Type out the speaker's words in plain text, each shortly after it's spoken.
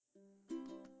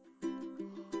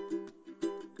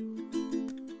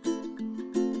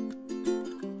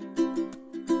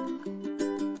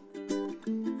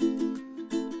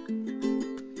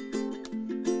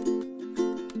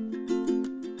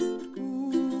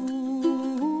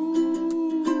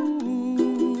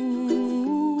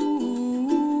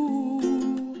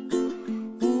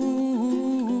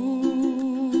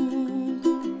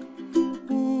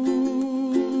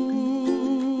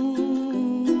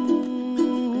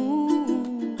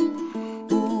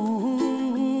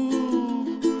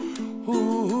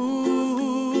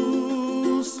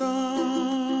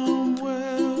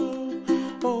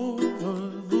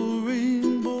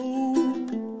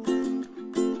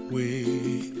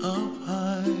up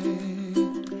high,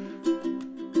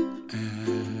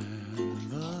 and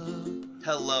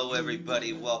Hello,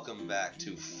 everybody. Welcome back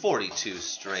to 42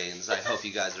 Strains. I hope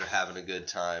you guys are having a good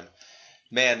time.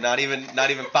 Man, not even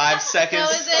 5 seconds,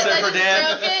 Surfer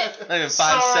Dan. Not even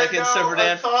 5 seconds, Surfer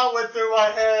Dan. A thought went through my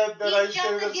head that I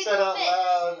should have said out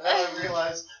loud, and I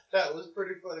realized that was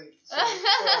pretty funny. So, sorry,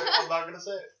 I'm not gonna say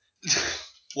it.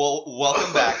 Well,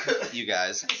 welcome back, you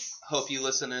guys. Hope you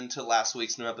listened into last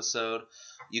week's new episode.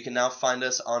 You can now find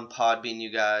us on Podbean,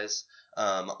 you guys.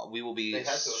 We will be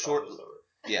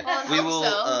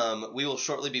we will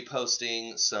shortly be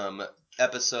posting some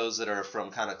episodes that are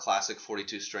from kind of classic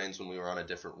 42 Strains when we were on a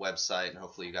different website, and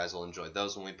hopefully you guys will enjoy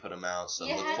those when we put them out. So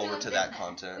look forward to that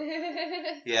content.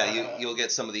 Yeah, you'll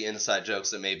get some of the inside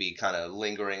jokes that may be kind of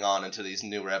lingering on into these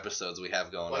newer episodes we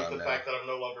have going on now. Like the fact that I'm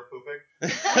no longer pooping.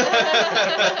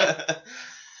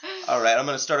 All right, I'm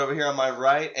going to start over here on my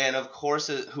right, and of course,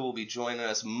 who will be joining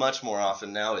us much more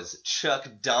often now is Chuck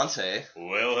Dante.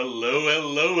 Well,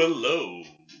 hello.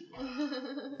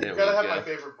 You've got to have my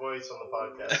favorite voice on the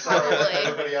podcast. Sorry,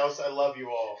 everybody else, I love you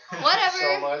all. Whatever.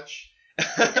 So much.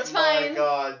 It's fine. My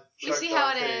God. We see how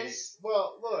it is.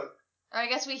 Well, look. Or I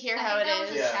guess we hear how it is. That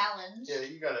was a challenge. Yeah,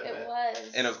 you got it. It was.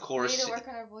 And of course, we need to work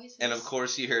on our voices. And of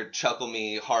course, you hear Chuckle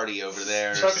Me Hardy over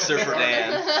there, Chuckle Surfer Me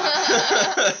Dan.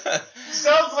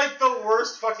 Sounds like the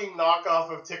worst fuking knockoff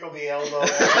of Tickle Me Elmo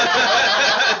ever.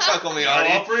 Chuckle Me Hardy.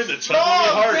 Offering the Chuckle Me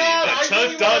Hardy, the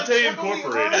Chuck Dante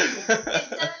Incorporated. Instead of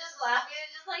just laughing,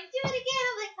 it's just like, do it again.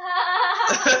 I'm like,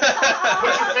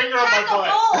 Put your finger on my butt.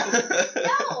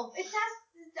 No, it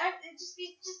just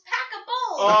pack a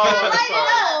bowl. Oh, light it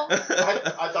up.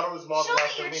 I thought it was modeled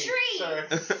after me. Show me your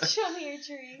tree. Sorry. Show me your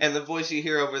tree. And the voice you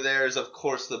hear over there is, of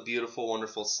course, the beautiful,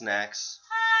 wonderful Snacks.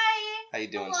 Hi. How you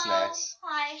doing, Hello. Snacks?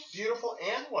 Hi. Beautiful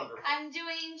and wonderful. I'm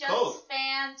doing just Both.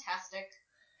 fantastic.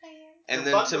 And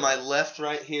You're then to my left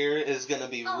right here is going to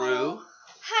be Rue.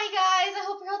 Hi guys, I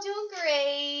hope you're all doing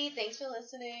great. Thanks for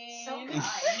listening. So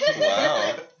kind.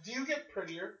 Wow. Do you get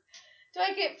prettier? Do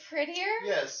I get prettier?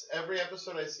 Yes, every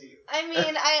episode I see you. I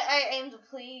mean, I aim to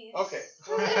please. Okay.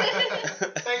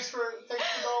 Thanks for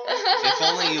going. If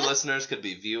only you listeners could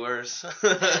be viewers.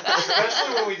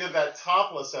 Especially when we did that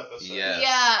topless episode. Yes. Yeah,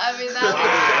 I mean,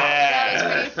 that was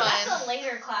pretty fun. That's a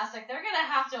later classic. They're going to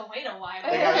have to wait a while.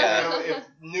 If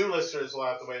new listeners will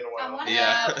have to wait a while. I want to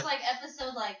know it was like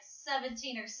episode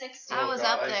 17 or 16. I was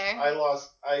up there. I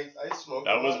smoked.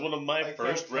 That was one of my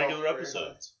first regular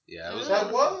episodes. Yeah, it was.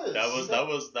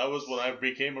 That was when I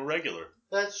became a regular.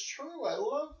 That's true. I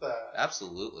love that.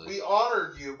 Absolutely. We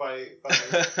honored you by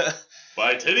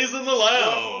By Titties in the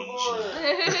Lounge.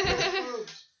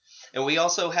 And we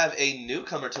also have a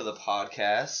newcomer to the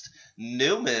podcast,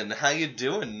 Newman. How you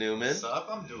doing, Newman? What's up?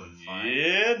 I'm doing fine.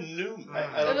 Yeah, Newman.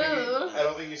 I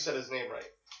don't think you said his name right.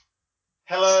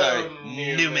 Hello, Sorry,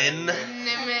 Newman.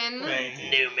 Newman.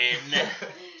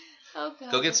 Oh,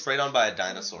 God. Go get sprayed on by a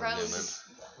dinosaur, Gross. Newman.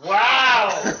 Wow.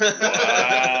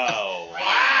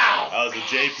 That was a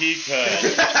JP cut.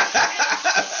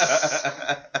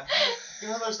 You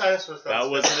know those dinosaurs? That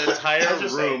was an entire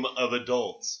room of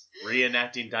adults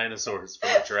reenacting dinosaurs from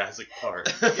Jurassic Park.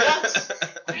 Yes.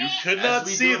 You could not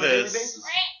see this,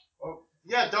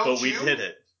 Yeah, don't but we did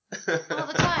it. All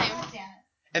the time. Damn it.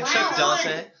 And Wow. Chuck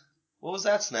Dante, what was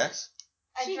that, Snacks?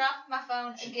 I dropped my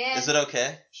phone again. Is it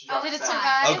okay? Did it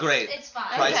survive? Oh, great. It's fine.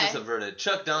 Crisis Okay. averted.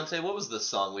 Chuck Dante, what was the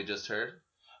song we just heard?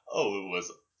 Oh, it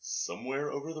was Somewhere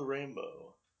Over the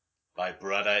Rainbow by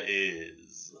Brada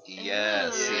Is.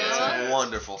 Yes, Ooh. it's a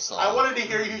wonderful song. I wanted to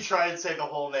hear you try and say the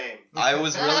whole name. I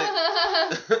was really...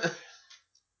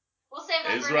 We'll save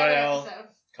that Israel. for another episode.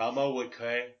 Kama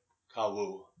Wike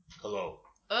Kawu Kalo.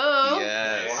 Oh.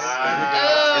 Yes.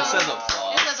 Wow. It says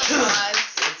applause. It says applause.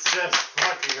 It's just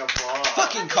fucking applause.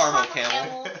 Fucking caramel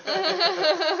camel.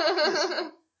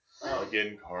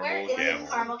 Again, Where Caramel is Camel.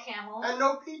 Caramel Camel? And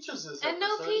no peaches this And no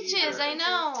episode peaches, either. I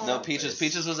know. No, Peaches.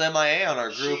 Peaches was MIA on our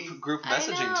group I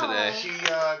messaging know. today. She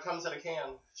comes in a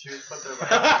can. She was put there by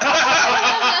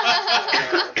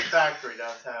the factory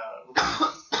downtown.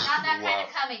 Not that kind Wow. of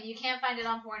coming. You can't find it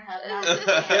on Pornhub. Not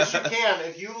Yes, you can.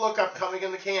 If you look up "Coming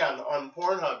in the Can" on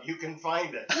Pornhub, you can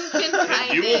find it. You can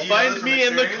find You will it. find from me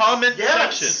in the experience? comment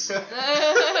Yes. section.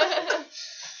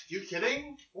 You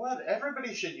kidding? What?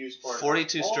 Everybody should use Pornhub.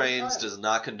 42 all the Strains time. does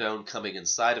not condone coming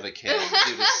inside of a can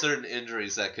due to certain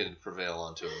injuries that could prevail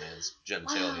onto a man's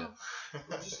genitalia.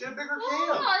 Just get a bigger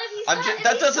Well, can.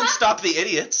 That doesn't stop the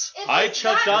idiots. I,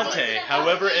 Chuck Dante,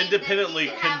 however,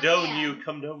 independently condone you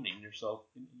condoning yourself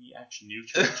in any action you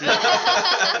choose to.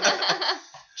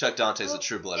 Chuck Dante's a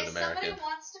true-blooded if American. somebody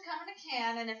wants to come in a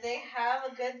can, and if they have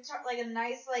a good, a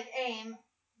nice aim,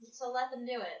 So let them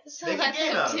do it. So Make a let game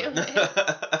them out of do it. it.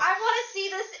 I want to see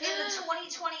this in the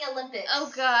 2020 Olympics. Oh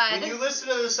God. When you listen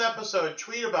to this episode,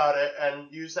 tweet about it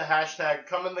and use the hashtag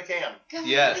 #ComeInTheCan.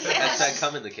 Yes, hashtag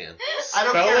come in the can. I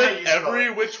don't Spell care how it you spell every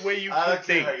it. which way you I can don't care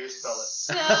think. how you spell it.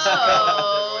 So,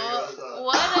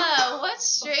 What what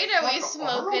strain are we fuck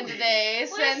smoking are we? today?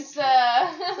 What Since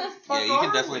Yeah, Fuck you can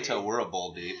are definitely we? tell we're a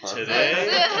bowl deep. Huh?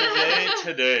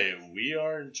 Today, we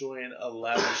are enjoying a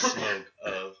lavish smoke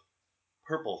of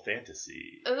Purple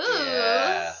Fantasy. ooh,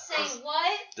 Yeah. Say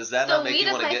what? Does that The not make weed you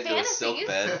of want to my get into a silk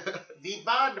fantasies. bed? The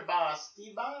Bond Boss,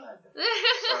 the Bond.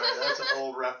 Sorry, that's an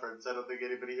old reference. I don't think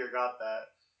anybody here got that.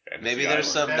 Fantasy Maybe there's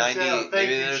some That's 90. it. Thank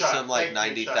Maybe you, there's Chuck. some like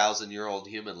Thank you, Chuck. 90,000-year-old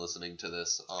human listening to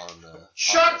this on.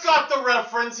 Chuck podcast. got the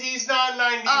reference. He's not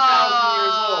 90,000 years old.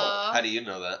 How do you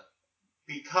know that?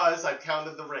 Because I've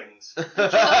counted the rings.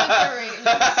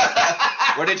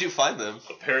 Where did you find them?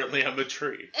 Apparently, I'm a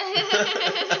tree. Hey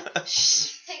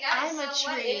guys, I'm a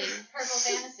so what tree. is Purple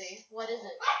Fantasy? What is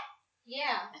it?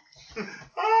 Yeah.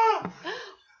 Ah,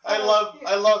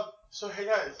 I love. So hey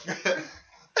guys.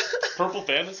 Purple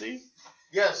Fantasy?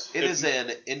 Yes. It is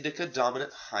an indica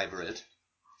dominant hybrid.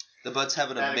 The buds have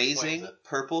an That amazing explains it.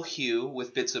 purple hue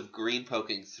with bits of green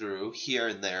poking through here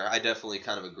and there. I definitely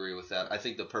kind of agree with that. I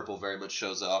think the purple very much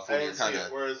shows off I when you're didn't see kind it.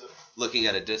 of Where is it? looking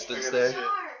at a distance I gotta there. see it.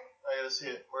 I gotta see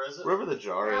it. Where is it? Wherever the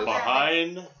jar is.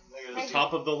 Behind I the gotta see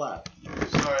top of the lap. it.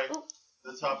 Sorry.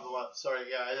 The top of the left. Sorry.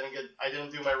 Yeah, I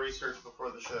didn't do my research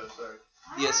before the show. Sorry.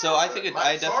 Yeah, so I think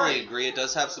I definitely Sorry. agree. It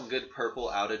does have some good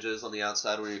purple outages on the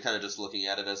outside where you're kind of just looking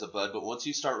at it as a bud, but once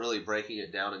you start really breaking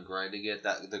it down and grinding it,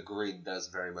 that the green does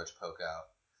very much poke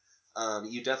out.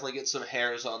 You definitely get some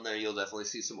hairs on there. You'll definitely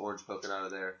see some orange poking out of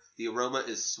there. The aroma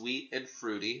is sweet and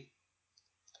fruity,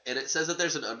 and it says that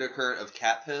there's an undercurrent of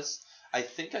cat piss. I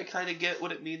think I kind of get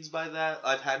what it means by that.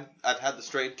 I've had the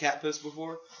strain cat piss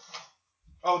before.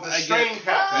 Oh, the I strain get-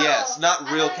 cat. Oh, Yes, not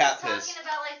I real thought cat you were piss. talking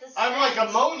about, like, the I'm like scent.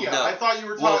 ammonia. No. I thought you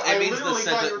were Well, talking. it I means the literally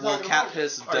sense thought you that were well, talking cat ammonia.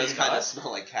 piss Are does you kind of not?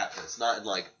 smell like cat piss, not in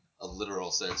like a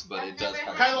literal sense, but I've it does never kind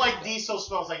of. Kind of like diesel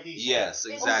smells like diesel. Yes,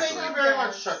 Well, Well, thank exactly. you very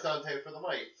much, Chuck Dante, for the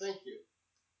mic. Thank you.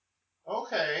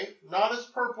 Okay, not as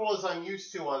purple as I'm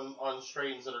used to on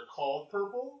strains that are called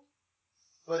purple,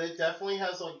 but it definitely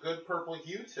has a good purple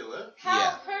hue to it. How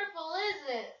Yeah. purple is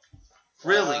it?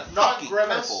 Really not fucking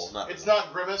grimace. purple. Not It's really.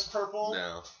 not grimace purple.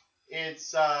 No.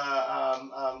 It's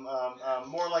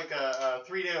more like a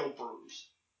 3-day-old bruise,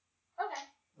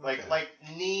 Okay. like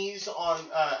knees on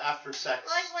after sex.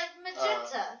 Like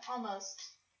magenta, almost.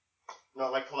 No,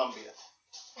 like Columbia.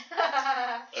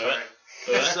 Uh, Sorry.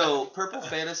 So Purple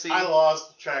Fantasy. I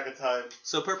lost track of time.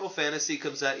 So Purple Fantasy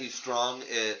comes at you strong.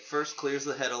 It first clears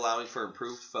the head, allowing for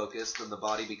improved focus. Then the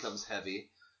body becomes heavy.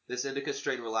 This indica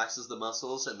strain relaxes the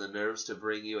muscles and the nerves to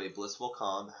bring you a blissful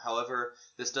calm. However,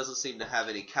 this doesn't seem to have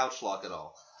any couch lock at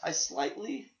all. I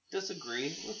slightly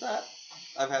disagree with that.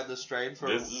 I've had this strain for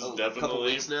This is a couple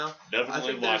definitely- weeks now.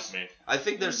 Definitely think locked me. I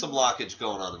think there's some lockage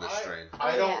going on in this strain.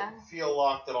 I Oh, don't yeah. feel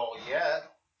locked at all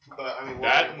yet, but I mean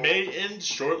That may end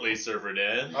shortly, Server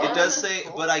Dan. Oh, It does say,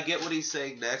 cool. but I get what he's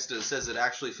saying next. It says it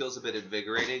actually feels a bit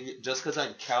invigorating. Just because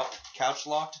I'm couch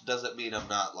locked doesn't mean I'm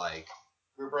not like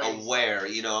Your brain's aware.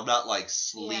 You know, I'm not like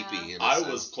sleepy. Yeah. In a I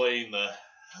sense. was playing the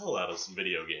hell out of some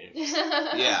video games.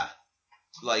 Yeah,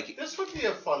 like This would be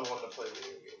a fun one to play video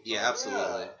games. yeah,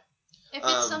 absolutely. If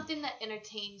it's something that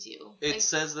entertains you. It like,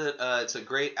 says that it's a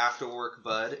great after work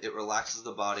bud. It relaxes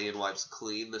the body and wipes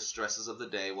clean the stresses of the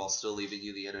day while still leaving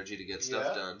you the energy to get stuff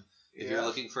Yeah. done. If Yeah. you're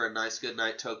looking for a nice good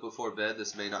night toke before bed,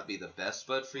 this may not be the best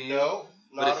bud for you. No,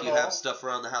 not But if at you all. have stuff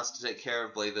around the house to take care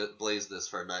of, blaze this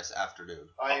for a nice afternoon.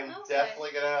 I am Okay.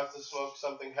 definitely gonna have to smoke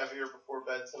something heavier before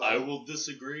bed tonight. I will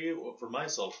disagree for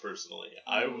myself personally.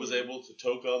 I was able to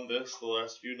toke on this the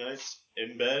last few nights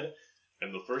in bed,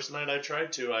 and the first night I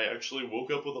tried to, I actually woke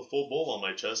up with a full bowl on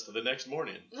my chest the next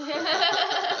morning.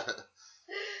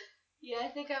 Yeah, I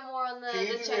think I'm more on the, Can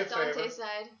you the do me a Chuck Dante favor?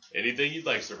 side. Anything you'd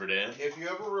like, Server Dan. If you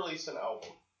ever release an album,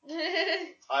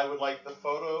 I would like the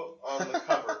photo on the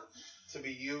cover to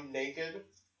be you naked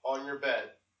on your bed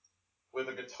with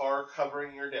a guitar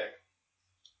covering your dick,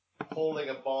 holding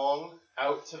a bong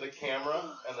out to the camera,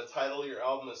 and the title of your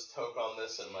album is Toke on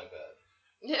This in My Bed.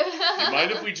 You mind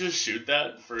if we just shoot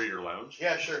that for your lounge?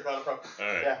 Yeah, sure, not a problem.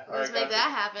 Alright. Yeah, all Let's right, make gotcha. that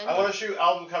happen. I want to shoot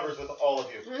album covers with all of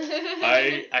you.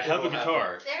 I have a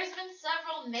guitar. There's been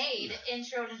several made in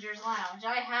Schrodinger's Lounge.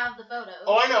 I have the photos.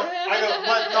 Oh, I know,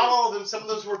 but not all of them. Some of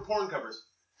those were porn covers.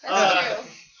 That's true.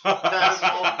 That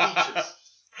involved beaches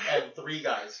and 3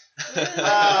 guys.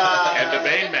 And a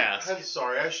Bane mask. I'm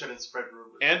sorry, I shouldn't spread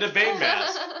rumors. And a Bane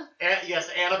mask.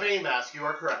 Yes, and a Bane mask. You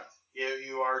are correct.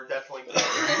 You are definitely.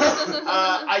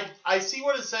 I see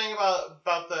what it's saying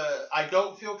about the. I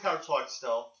don't feel couch lock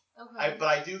still. Okay. But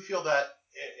I do feel that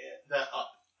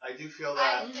I do feel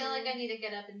that I feel like I need to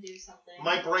get up and do something.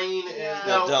 my brain is Yeah.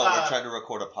 Well, no. don't. We're trying to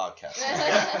record a podcast.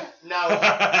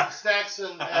 Now, Snacks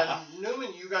and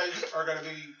Newman, you guys are going to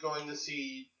be going to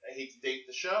see. I hate to date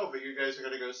the show, but you guys are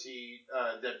going to go see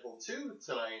Deadpool 2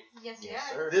 tonight. Yes, Yes,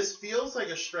 yeah. sir. This feels like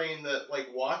a strain that, like,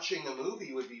 watching a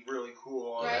movie would be really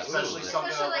cool on, Right. especially Absolutely.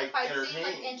 something Especially that, like fight scenes, entertains.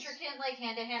 like intricate, like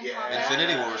hand-to-hand Yeah. combat.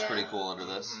 Infinity War Yeah. was pretty cool under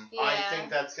this. Yeah. I think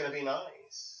that's going to be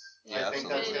nice. Yeah, I think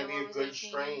that's absolutely. going to be a Infinity War good was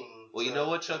strain. Well, you to- know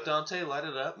what, Chuck Dante? Light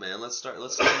it up, man. Let's start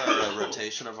our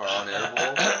rotation of our on-air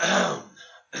bowl.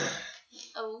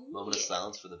 Oh. Moment of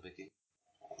silence for the Vicky.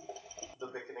 The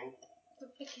Bickening. The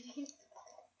picketing.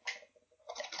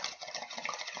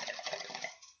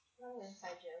 Oh,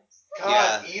 inside jokes.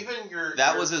 God, Yeah. even your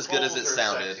That your was as good as it clothes are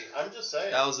sounded. sexy. I'm just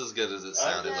saying. That was as good as it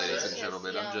sounded, just ladies and saying.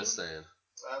 gentlemen. I'm just saying.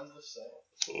 I'm just saying.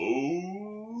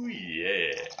 Oh,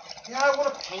 yeah. Yeah, I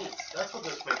want to paint. That's what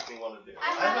this makes me want to do. I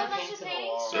have a haven't bunch of painted in a paintings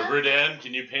long done. Server Dan,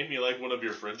 can you paint me like one of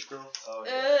your French girls? Oh,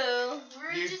 yeah. Ooh.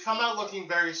 We're You just come out looking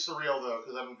very surreal though,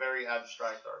 because I'm a very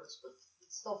abstract artist, but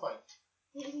it's still fun.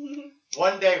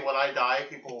 One day when I die,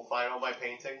 people will find all my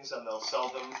paintings and they'll sell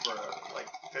them for like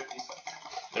 50 cents.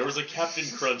 There was a Captain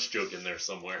Crunch joke in there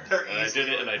somewhere, There and I is.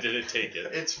 didn't take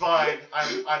it. It's fine.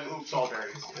 I'm oops all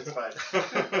berries. It's fine.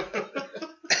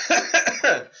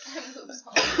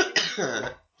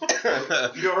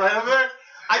 You alright over there?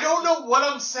 I don't know what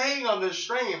I'm saying on this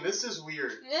stream. This is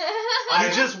weird. You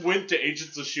just went to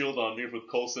Agents of S.H.I.E.L.D. on me with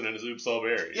Coulson and his Oops All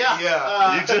Berries. Yeah.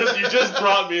 Yeah. You just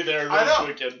brought me there I know.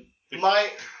 real quick and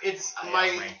It's I my.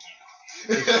 outrank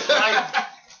the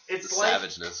It's like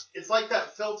savageness. it's like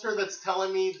that filter that's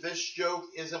telling me this joke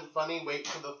isn't funny. Wait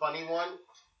for the funny one.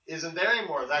 Isn't there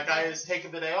anymore? That guy has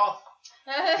taken the day off.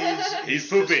 He's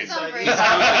pooping. He's out.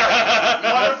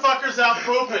 Motherfucker's out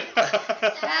pooping.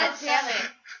 God damn it.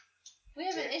 We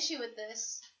have an issue with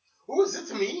this. Ooh, is it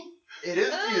to me? It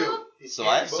is you. So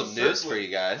I have some news for you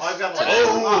guys. I've got today.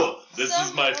 Oh, this is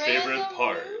Some my favorite random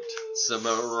part. Some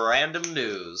random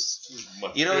news. This is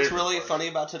my You know what's favorite really part. funny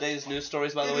about today's news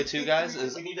stories, by the way, too, guys,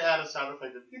 is we need to add a sound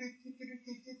effect.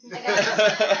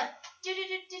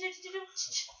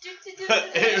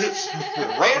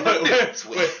 random news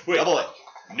with Wait. double A.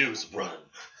 News run.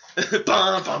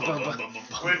 Bum, bum, bum, bum, bum.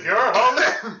 With your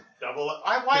host, double.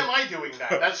 Why am I doing that?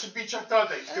 That should be Chuck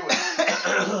Dante's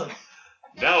doing.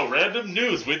 Now, random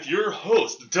news with your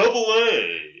host, Double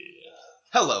A.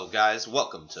 Hello, guys.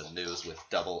 Welcome to News with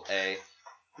Double A.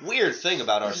 Weird thing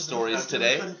about our stories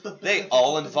today, they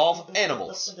all involve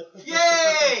animals.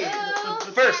 Yay!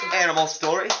 First animal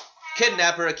story.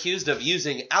 Kidnapper accused of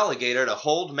using alligator to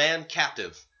hold man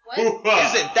captive. What?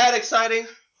 Isn't that exciting?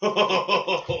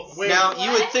 Wait, Now,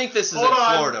 you would What? think this is hold in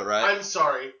on. Florida, right? I'm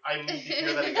sorry. I need to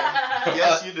hear that again.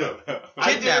 Yes, you do.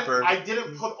 Kidnapper. I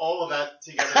didn't put all of that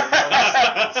together in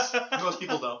one sentence. Most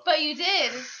people don't. But you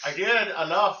did. I did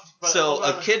enough. But So, hold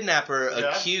a on. kidnapper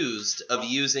Yeah. accused of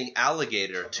using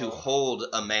alligator to hold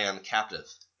a man captive.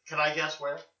 Can I guess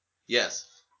where? Yes.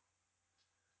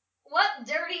 What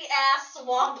dirty ass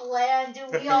swamp land do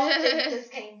we all think this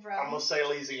came I'm from? gonna say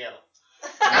Louisiana.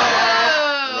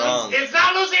 Oh. Wrong. It's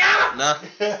not Louisiana. Nah,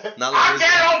 not I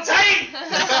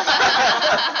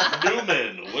Louisiana. guarantee.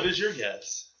 Newman, what is your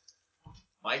guess?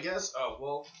 My guess? Oh,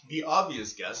 well, the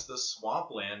obvious guess, the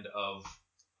swampland of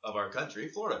our country,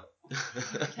 Florida.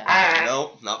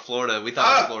 Nope, not Florida. We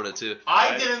thought it was Florida, too.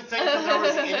 I didn't think that there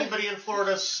was anybody in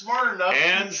Florida smart enough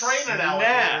And to train an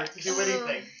alligator to snacks. do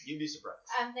anything. You'd be surprised.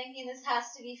 I'm thinking this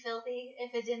has to be filthy.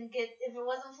 If it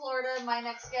wasn't Florida, my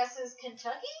next guess is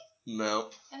Kentucky? No.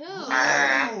 Ooh.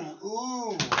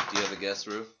 Ooh. Do you have a guess,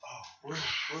 Rue? Rue,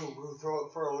 throw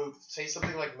it for a loop. Say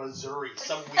something like Missouri.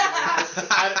 Some weird.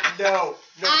 No,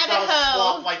 it's not a Idaho.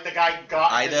 swamp like the guy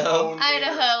got Idaho? his own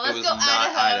Idaho. It Let's was go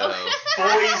not Idaho.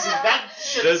 Boise. That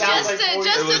shit This sounds is- like Boise.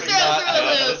 Just It to was throw not- through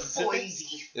a loop. Mississippi?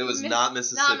 Boise. It was not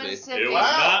Mississippi. Not Mississippi. It was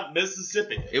Wow. not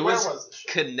Mississippi. It Where was was this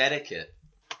shit? Connecticut.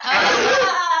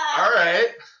 Oh. All right.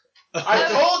 I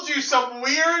told you some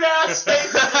weird ass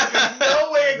state that there's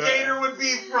no way a gator would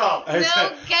be from.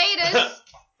 No gators.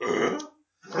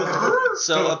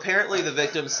 So apparently the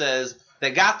victim says,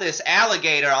 they got this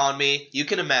alligator on me. You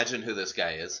can imagine who this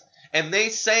guy is. And they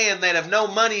saying that if no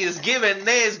money is given,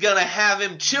 they is gonna have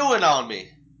him chewing on me.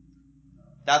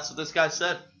 That's what this guy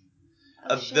said.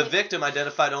 Oh, The shit. victim,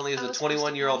 identified only as I a was supposed to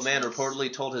 21-year-old man, pass this.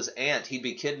 reportedly told his aunt he'd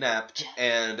be kidnapped,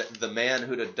 and the man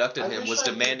who'd abducted I him wish was I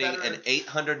knew demanding better. an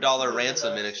 $800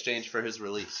 ransom in exchange for his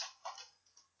release.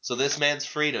 So this man's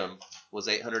freedom was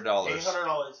 $800. $800.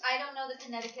 I don't know the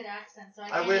Connecticut accent, so I I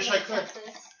can't wish even I could. attempt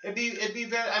this. It'd be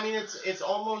very. I mean, it's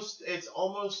almost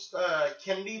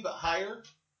Kennedy but higher.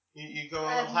 You go a I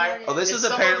little have no higher. idea. Oh, this It's is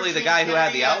somewhere apparently the between guy who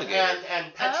had Kennedy the alligator.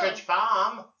 and Petridge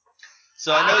Farm.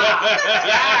 So I know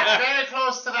Yeah, it's very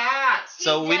close to that.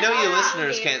 So we He know you does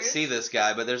listeners can't alligators. see this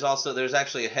guy, but there's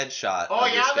actually a headshot Oh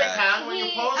of yeah, this they guy. can. When you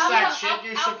post I'll that po- shit, I'll-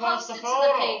 you I'll should post post the it to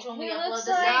photo. the page when we He upload looks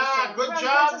the like Yeah, episode. good from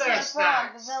job Princess there, and the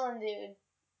Frog, the Snacks. villain dude.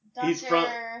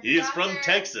 He's from Dr.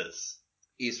 Texas.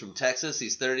 He's from Texas.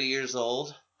 He's 30 years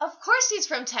old. Of course he's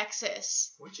from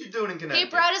Texas. What you doing in He Connecticut?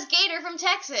 brought his gator from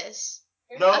Texas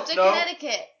No, up to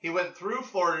Connecticut. He went through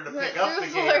Florida to Went pick up through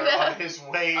the gator Florida. on his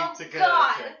way Oh, to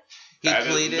God. Connecticut. He That is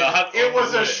pleaded. not It on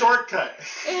was the a way. shortcut. He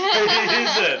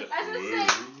said, I was gonna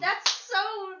say, that's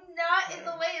so not in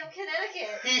the way of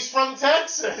Connecticut. He's from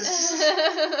Texas.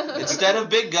 Instead of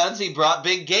big guns, he brought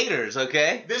big gators.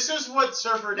 Okay. This is what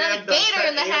Surfer Not a Dan does gator to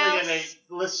in the alienate house.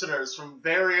 listeners from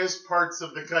various parts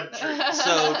of the country.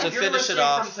 So to If you're finish it listening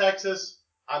off, from Texas,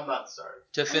 I'm not sorry.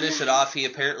 he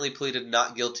apparently pleaded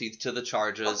not guilty to the Of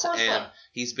charges, course and not.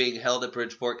 he's being held at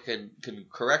Bridgeport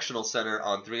Correctional Center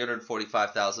on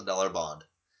 $345,000 bond,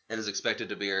 and is expected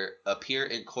to appear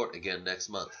in court again next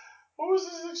month. What was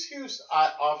his excuse?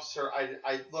 Officer,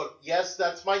 I look, yes,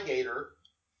 that's my gator.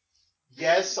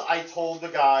 Yes, I told the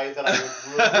guy that I would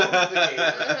remove the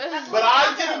gator. But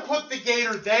I didn't put the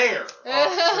gator there, officer.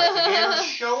 The gator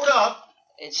showed up,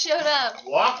 It showed up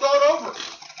walked on over.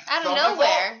 out of Not my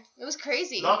nowhere. It was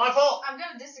crazy. Not my fault. I'm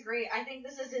gonna disagree. I think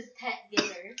this is his pet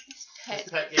gator. His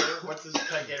pet gator? What's his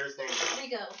pet gator's name?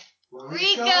 Rico.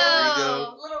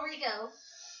 Rico. Little Rico.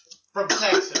 From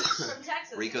Texas. From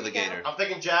Texas. Rico Here the we go. gator. I'm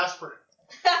thinking Jasper.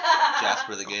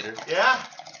 Jasper the gator. Yeah?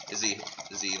 Is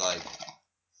he like?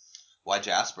 Why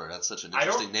Jasper? That's such an I don't-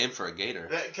 interesting name for a gator.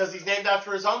 Because he's named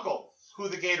after his uncle, who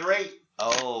the gator ate.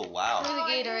 Oh Who wow.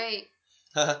 the gator ate?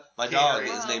 My dog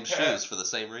Gator. is named Wow. Shoes for the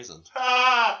same reason.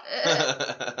 Ah!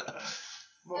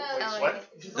 Wait, I like what?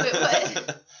 it. Wait,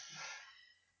 what?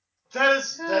 That is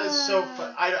so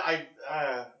fun.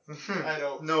 I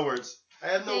don't. No words. I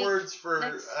have no Okay, words for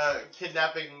next.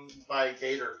 kidnapping by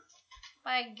gator.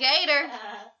 My gator.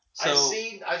 So,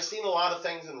 I've seen a lot of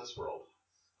things in this world.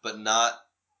 but not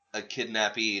a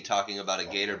kidnappee talking about a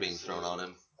gator being thrown on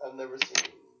him. I've never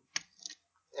seen.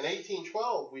 In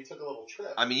 1812, we took a little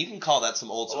trip. I mean, you can call that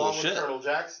some old school along shit. with Colonel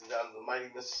Jackson down the mighty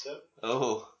Mississippi.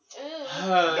 Oh,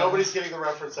 Ooh. Nobody's getting the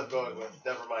reference I'm going with.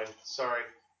 Never mind. Sorry.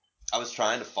 I was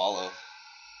trying to follow.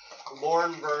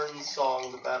 Lauren Burns'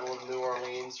 song, The Battle of New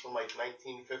Orleans, from like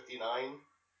 1959.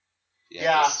 Yeah,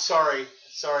 Yeah, just, sorry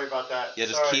about that.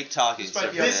 just Sorry. keep talking. This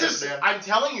might be Surfer This Dan. is, Dan. I'm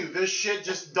telling you, this shit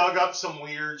just dug up some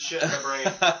weird shit in my brain.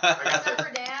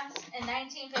 Surfer Dance in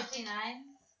 1959.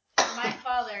 My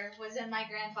father was in my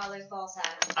grandfather's ball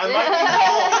sack. I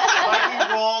might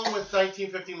be wrong with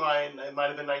 1959. It might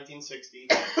have been 1960.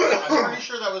 I'm pretty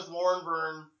sure that was Lauren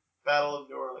Byrne, Battle of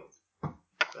New Orleans, that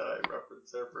I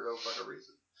referenced there for no fucking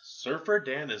reason. Surfer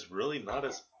Dan is really not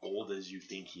as old as you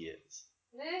think he is.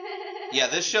 Yeah,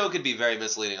 this show could be very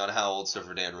misleading on how old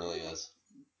Surfer Dan really is.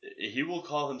 He will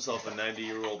call himself a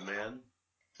 90-year-old man.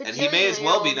 And he may as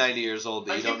well be Bajillion-year-old. 90 years old,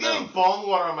 but I you keep don't getting know. bong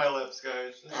water on my lips,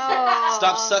 guys. Oh.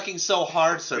 Stop sucking so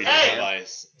hard, Surfer Freedom Hey! of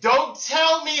ice. Don't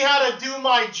tell me how to do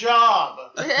my job.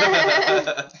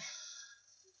 Dan.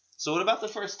 So what about the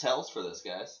first tells for this,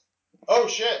 guys? Oh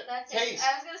shit. That's Taste. it.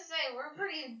 I was gonna say we're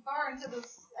pretty far into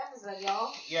this episode,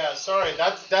 y'all. Yeah, sorry.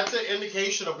 That's an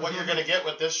indication of what you're gonna get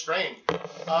with this strain.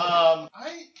 I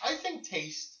think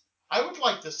taste. I would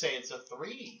like to say it's a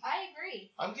 3. I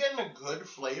agree. I'm getting a good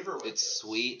flavor with It's this.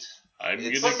 sweet. I'm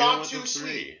It's gonna but go not with too a 3.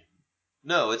 sweet.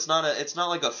 No, it's not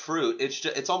like a fruit.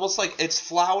 It's almost like it's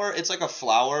flour. It's like a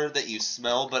flour that you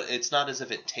smell, but it's not as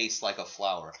if it tastes like a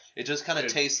flower. It just kind of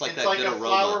tastes like It's that like good a aroma.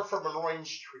 flower from an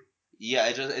orange tree. Yeah,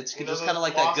 it's You know just those kind of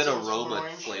like that good blossoms from aroma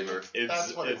orange flavor. tree? It's-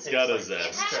 That's what it it's tastes got a like. It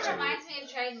zest. kind to of it. reminds me of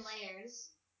Trident Layers.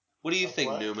 What do you Of think,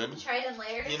 what? Newman? Trident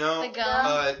Layers. You know, The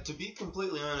gum. to be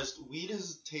completely honest, weed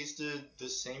has tasted the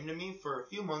same to me for a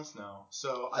few months now.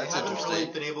 So That's I haven't really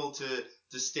interesting. been able to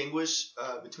distinguish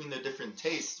between the different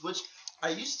tastes, which I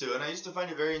used to, and I used to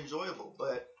find it very enjoyable.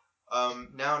 But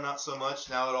now not so much.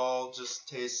 Now it all just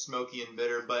tastes smoky and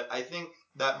bitter. But I think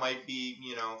that might be,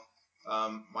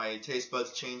 my taste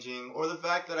buds changing, or the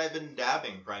fact that I've been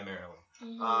dabbing primarily.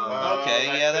 Okay,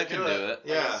 yeah, that could can do it. I can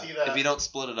Yeah. see that. If you don't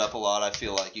split it up a lot, I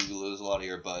feel like you lose a lot of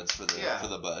your buds for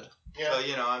the bud. Yeah.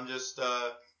 So I'm just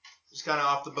kind of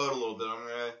off the boat a little bit.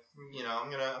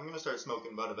 I'm gonna start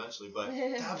smoking bud eventually. But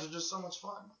dabs are just so much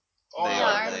fun. Oh, They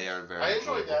are. They are very. I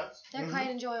enjoy enjoyable. dabs. They're quite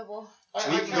enjoyable. I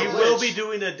We can't will wait. be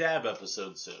doing a dab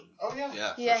episode soon. Oh yeah.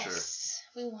 Yeah, for Yes,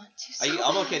 sure. we want to. So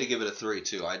I'm okay bad. to give it a 3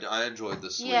 too. I enjoyed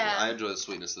the sweetness. Yeah. I enjoy the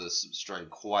sweetness of this strain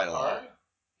quite a All lot. right.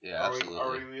 Yeah, absolutely.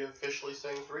 Are we officially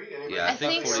saying 3? Anybody? Yeah, I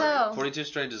think 40 so. 42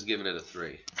 strains is giving it a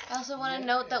 3. I also want to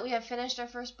note that we have finished our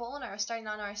first bowl and are starting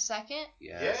on our second.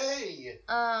 Yes. Yay!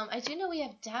 I do know we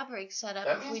have dab breaks set up.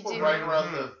 That if means we we're do. right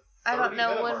around the. I don't 30 know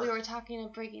minute when mark. we were talking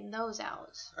of breaking those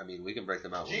out. I mean, we can break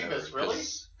them out Jeebus, whenever. really?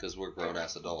 Because we're grown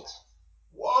ass adults.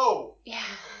 Whoa! Yeah.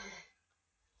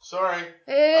 Sorry. I don't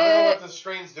know Eh, what this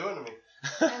strain's doing to me.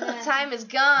 time is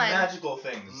gone. Magical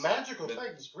things. Magical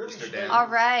things, really. Mr. strange. Dan. All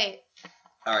right.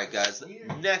 All right, guys. The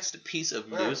next piece of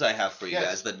news I have for you Yes.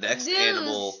 guys. The next News.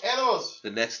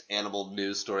 animal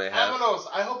news story I have. Aminos.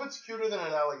 I hope it's cuter than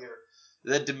an alligator.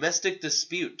 The domestic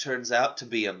dispute turns out to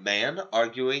be a man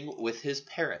arguing with his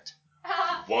parrot.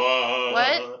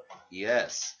 What?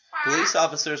 Yes. Police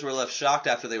officers were left shocked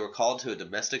after they were called to a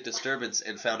domestic disturbance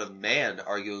and found a man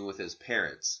arguing with his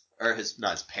parents. Or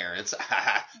not his parents.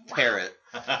 Parrot.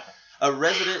 A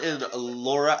resident in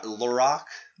Lorach,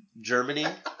 Germany,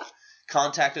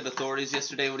 contacted authorities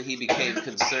yesterday when he became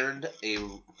concerned a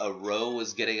row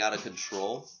was getting out of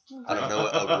control. I don't know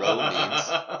what a row means.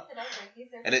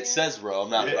 And it says row. I'm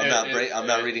not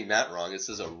reading that wrong. It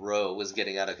says a row was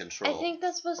getting out of control. I think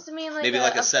that's supposed to mean like Maybe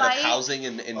like a set fight. of housing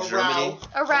in A Germany.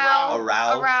 A row. A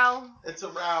row. A row. It's a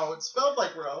row. It's spelled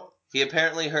like row. He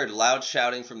apparently heard loud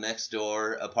shouting from next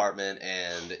door apartment,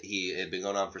 and it had been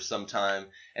going on for some time.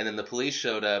 And then the police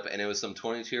showed up, and it was some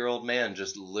 22-year-old man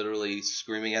just literally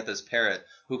screaming at this parrot,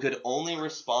 who could only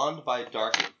respond by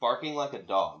barking like a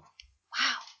dog.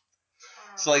 Wow.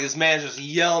 So like this man's just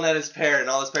yelling at his parrot, and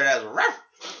all his parrot has ruff,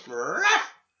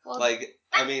 ruff. Well, Like,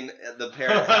 I mean, the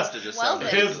parrot has to just Well sound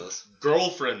then. ridiculous.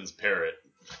 Girlfriend's parrot.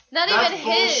 not That's even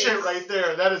bullshit his. right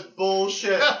there. That is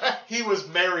bullshit. He was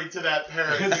married to that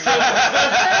parrot. The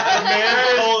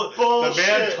Bullshit.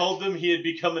 man told them he had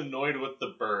become annoyed with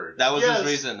the bird. That was Yes. his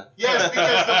reason. Yes,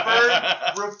 because the bird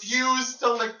refused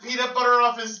to lick peanut butter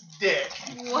off his dick.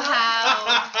 Wow.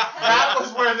 That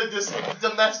was where the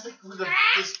domestic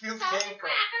dispute came from.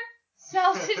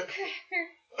 Salted cracker.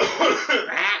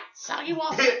 Soggy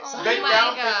waffle. Spit Oh down my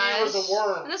thinking it was gosh. a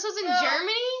worm. And this was in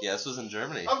Germany? Yeah, this was in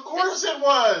Germany. Of course it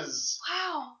was.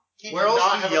 Wow. He Where did else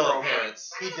not do you have a yell at girlfriend.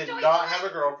 parrots? He did not have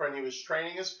a girlfriend. He was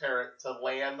training his parrot to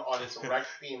land on its erect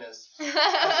penis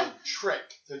as a trick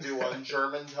to do on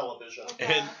German television.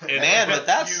 And Man, but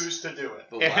that's... Refused to do it.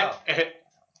 But wow.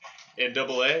 And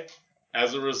AA,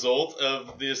 as a result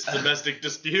of this domestic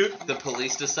dispute, The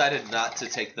police decided not to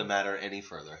take the matter any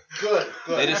further. Good,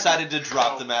 good. They decided to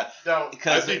drop the matter. Don't. I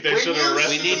Because think they When should you have we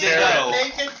arrested need the to see parrot. know. a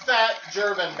naked, fat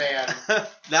German man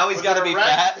now he's with got to an be erect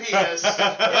fat. penis.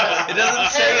 It doesn't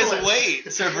say his Hairless.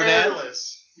 weight, Sir Ferdinand.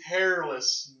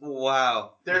 Hairless.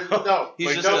 Wow. There's no.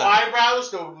 He's just no a-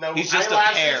 eyebrows. No He's just a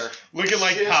eyelashes. pear. Looking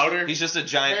like Shit. powder. He's just a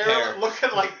giant Hair pear. looking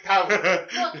like powder. Look,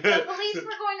 the police were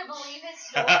going to believe his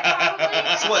story,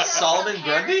 probably. So what, Solomon Some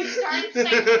parents Grundy? started saying,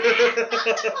 "Fuck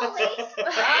the police!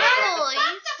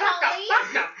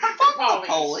 Fuck the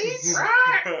police!"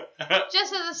 Police?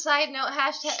 Just as a side note,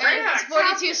 hashtag Straight out,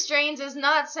 42 strains is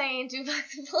not saying to fuck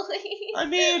the police. I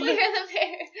mean- we're the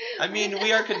pair. I mean,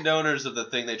 we are condoners of the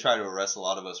thing they try to arrest a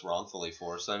lot of us wrongfully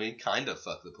for, so I mean, kind of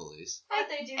fuck the police. But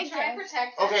they do I try to guess.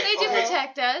 protect us. Okay, They do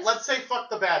protect us. Let's say fuck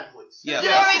the bad police. Yeah.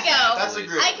 There we go. That's Police.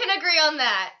 agreeable. I can agree on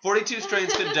that. 42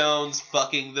 Strains condones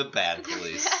fucking the bad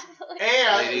police.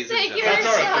 And Ladies and Thank you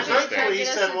gentlemen. for That's our the stopping good to police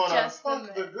get said us wanna adjusted.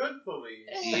 fuck the good police.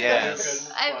 Yes.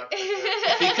 I-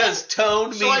 Because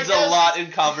tone So I means a guess- lot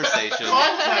in conversation.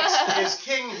 Context is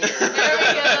king here. There we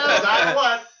go. Not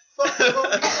what? Fuck the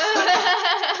police.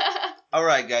 All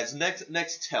right, guys.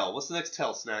 Next tell. What's the next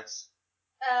tell, Snacks?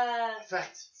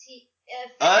 Effect.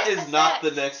 Is not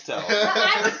the next tell.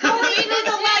 I was going through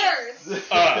the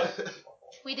letters.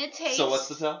 We did taste. So what's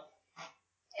the tell?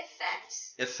 Effect.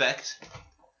 Effect.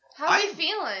 How are we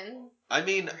feeling? I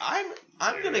mean, I'm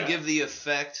gonna give the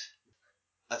effect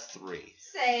a 3.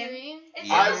 Same. Three? It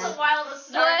Yeah. took us a while to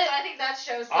start, What? so I think that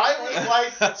shows something. I would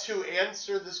like to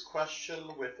answer this question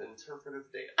with interpretive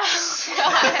dance.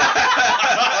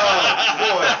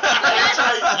 Which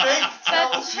I think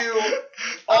tells you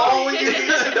all you need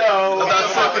to know About about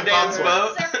Surfer Dan's Conway.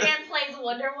 boat. Surfer Dan plays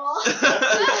Wonderwall.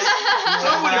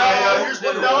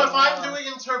 No, if I'm doing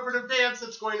interpretive dance,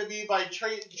 it's going to be by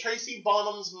Tracy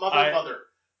Bonham's Mother.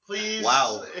 Please.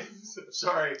 Wow.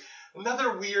 Sorry.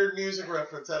 Another weird music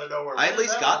reference out of nowhere. I Where at did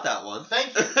least that got one? that one. Thank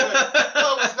you. Good.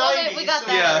 Well, it was Well, 90s. we got so-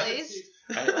 that at least.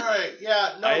 Alright,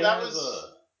 yeah, no, I that have was.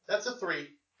 That's a 3.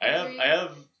 I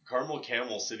have Caramel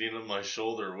Camel sitting on my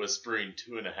shoulder whispering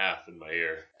 2.5 in my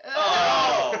ear.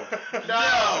 Oh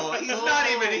no, he's No. not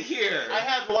even here. I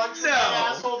had lunch with No.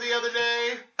 that asshole the other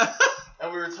day,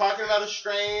 and we were talking about a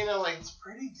strain. I'm like, it's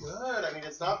pretty good. I mean,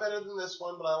 it's not better than this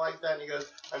one, but I like that. And he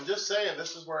goes, I'm just saying,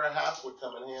 this is where a half would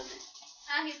come in handy.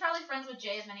 He's probably friends with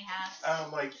Jay of many hats.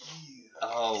 I'm like, yeah.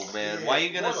 Oh man, Yeah, why are you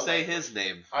gonna more than say likely. his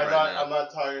name I'm right not. I'm now?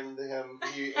 not talking to him.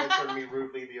 He answered me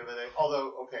rudely the other day.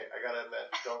 Although, okay, I gotta admit,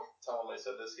 don't tell him I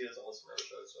said this. He doesn't listen to our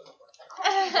show, so don't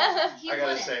worry. He I gotta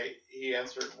wouldn't. say, he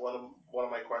answered one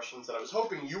of my questions that I was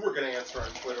hoping you were gonna answer on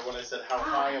Twitter when I said, "How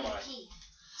high am I?"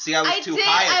 See, I was I too did.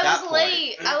 high at that I was point.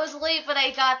 late. I was late, but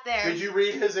I got there. Did you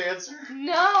read his answer?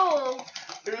 No.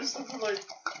 It was something like,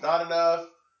 "Not enough,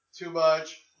 too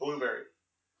much, blueberry."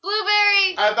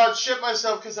 Blueberry. I about shit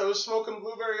myself because I was smoking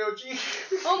blueberry OG.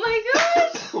 Oh my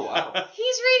god. Wow.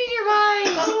 He's reading your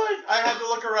mind. I had to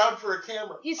look around for a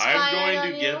camera. He's I'm spying going on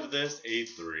to you. give this a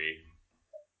 3.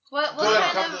 What Good,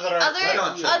 kind come of to the right- right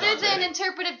on, Chip other Dante. than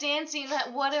interpretive dancing?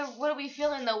 What are we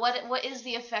feeling though? What is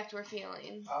the effect we're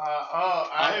feeling?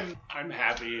 I'm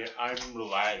happy. I'm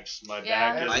relaxed. My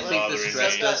Yeah. back I isn't I think the bothering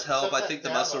stress me. does help. Set I that think the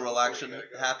down muscle before you relaxation gotta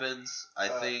go. happens.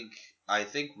 I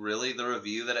think really the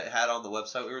review that it had on the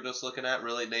website we were just looking at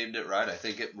really named it right. I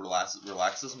think it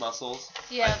relaxes muscles. I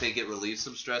Yeah. think it relieves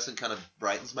some stress and kind of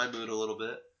brightens my mood a little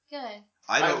bit. Good.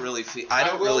 I don't really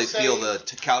feel the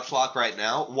couch lock right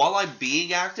now. While I'm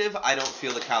being active, I don't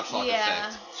feel the couch lock Yeah.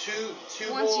 effect. Two Once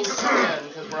you bowls start- in,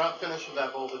 because we're not finished with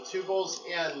that bowl, but 2 bowls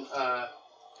in,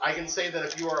 I can say that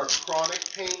if you are a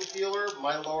chronic pain feeler,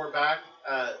 my lower back,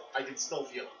 I can still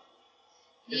feel it.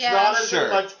 It's Yeah. not as Sure.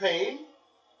 much pain,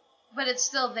 But it's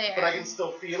still there. but I can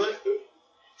still feel it.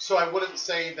 So I wouldn't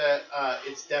say that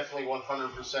it's definitely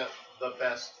 100% the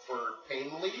best for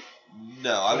pain relief.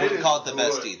 No, I But it wouldn't is call it the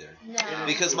best good. either. No. It is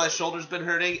Because my good. shoulder's been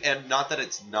hurting, and not that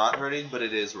it's not hurting, but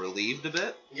it is relieved a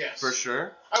bit, Yes. for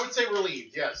sure. I would say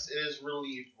relieved, yes. It is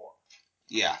relieved more.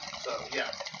 Yeah. So, yeah.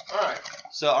 Alright.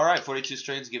 So, all right, 42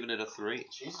 strains, giving it a 3.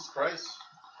 Jesus Christ.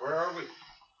 Where are we?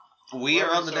 We Where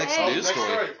are on the we? next Hey. news next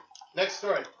story. Next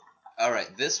story. All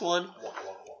right, this one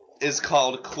is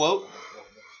called, quote,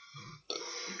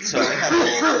 so we had a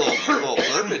little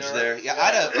verbiage there. Yeah,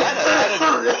 I had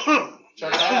a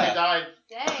Chuck Dante died.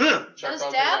 Dang. Chuck Those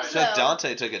Dante dabs died. Chuck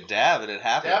Dante took a dab, and it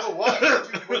happened. Dab of what?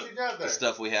 What'd you dab The there?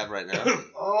 stuff we have right now.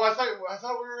 Oh, I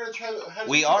thought we were gonna try. How did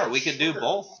We you are. get We can do sugar?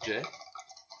 both, Jay.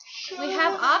 We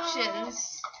have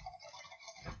options.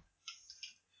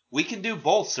 We can do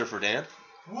both, Surfer Dan.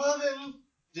 Well then,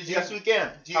 did you? Yes, we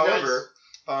can. Do you However,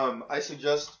 I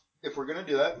suggest if we're gonna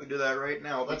do that, we do that right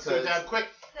now Let's do because dab quick.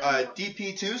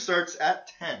 DP2 starts at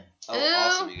 10. Oh, Ooh.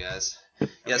 awesome, you guys.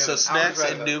 Yeah, so I was Snacks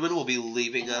right and about Newman will be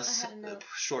leaving I us had a note.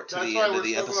 short to That's the why end of we're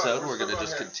the still going. episode. We're We're going to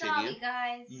still just going continue.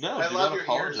 Sorry, guys. No, I do love not your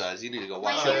apologize. You need to go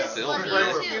watch My your ears film. love She's you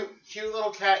man. too. wearing cute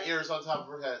little cat ears on top of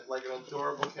her head, like an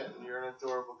adorable kitten. You're an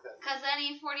adorable kitten. Because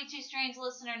any 42 Strains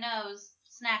listener knows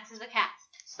Snacks is a cat.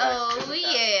 Snacks is Oh a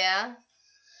cat. yeah.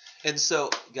 And so,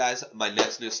 guys, my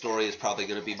next news story is probably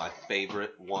going to be my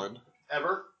favorite one.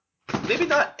 Ever? Maybe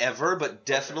not ever, but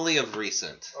definitely of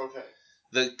recent. Okay.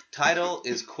 The title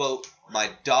is, quote, "My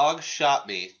dog shot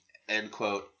me," end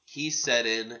quote. He said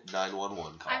in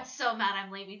 911 call. I'm so mad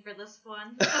I'm leaving for this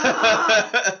one.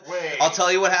 Wait. I'll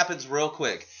tell you what happens real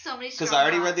quick. So many Because strong I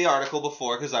already read thoughts. the article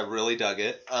before because I really dug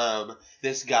it.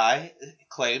 This guy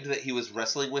claimed that he was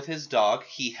wrestling with his dog.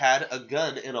 He had a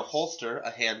gun in a holster,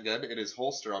 a handgun in his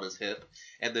holster on his hip,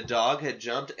 and the dog had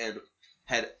jumped and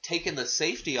had taken the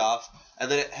safety off,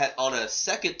 and then it had, on a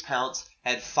second pounce,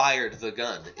 had fired the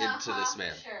gun into this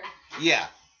man. Sure. Yeah.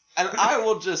 And I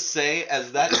will just say,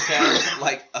 as that sounds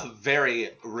like a very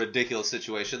ridiculous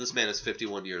situation, this man is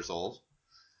 51 years old.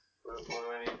 What do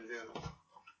I need to do?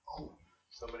 Oh,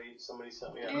 somebody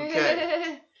sent me out.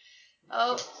 Okay.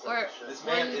 Oh, we're This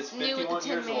man we're is new with 51 the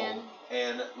years Tin Man. old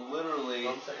and literally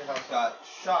Don't set your house on got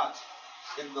shot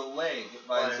in the leg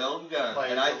by his own gun. by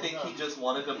And his I own think gun. he just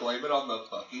wanted to blame it on the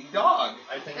fucking dog.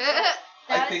 I think so. I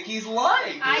That- think he's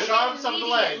lying, dude. I Shot did himself in the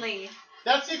leg. immediately.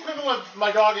 That's the equivalent of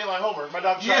my dog ate my homework. My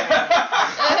dog shot me.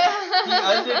 Yeah.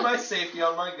 He undid my safety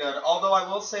on my gun. Although I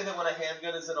will say that when a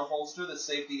handgun is in a holster, the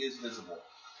safety is visible.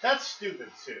 That's stupid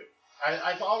too.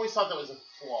 I always thought that was a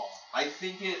flaw. I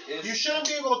think it is. You shouldn't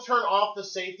be able to turn off the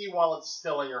safety while it's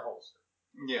still in your holster.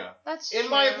 Yeah. That's In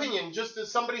my true. opinion, just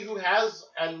as somebody who has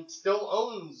and still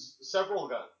owns several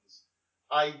guns,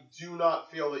 I do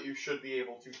not feel that you should be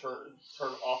able to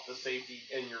turn off the safety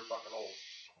in your fucking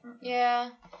holster.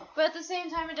 Yeah, but at the same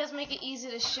time, it does make it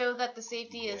easy to show that the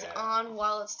safety is Yeah. on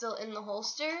while it's still in the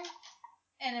holster.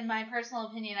 And in my personal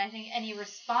opinion, I think any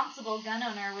responsible gun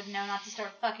owner would know not to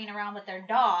start fucking around with their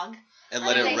dog. And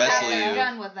let If it they wrestle have their you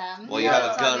gun with them. while you While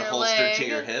have it's a on gun your holstered to leg.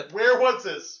 your hip. Where was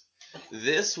this?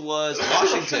 This was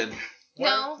Washington.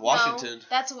 No, Washington.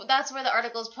 No, that's where the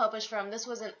article is published from. This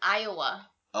was in Iowa.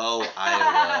 Oh,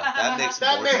 Iowa. That makes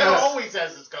That more man sense. always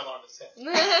has his gun on his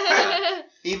head.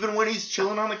 Even when he's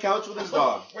chilling on the couch with his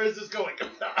dog. Where is this going?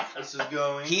 This is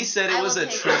going. He said it I was will a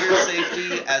take trigger it.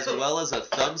 safety as well as a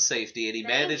thumb safety, and he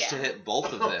There you managed to go. hit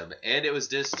both of them. And it was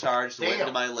discharged, went Damn.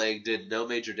 into my leg, did no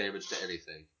major damage to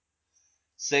anything.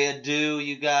 Say adieu,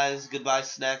 you guys. Goodbye,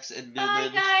 Snacks and Bye,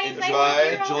 Newman. guys. Enjoy, Nice to Goodbye,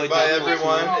 meet you all. enjoy goodbye Deathloop.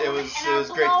 everyone. It was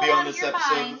great to be on this Blow out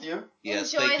episode your mind. with you.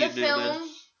 Yes, Enjoy thank the you, film. Newman.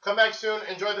 Come back soon.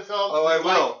 Enjoy the film. Oh, I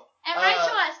will. And write to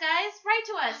us, guys. Write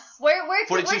to us. Where 42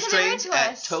 can they write strains to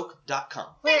at us? toke.com.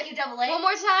 Thank you, Double A. One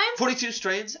more time? 42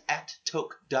 strains at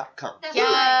toke.com. That's Yes.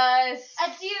 right.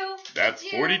 Adieu. That's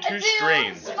Adieu. 42 Adieu.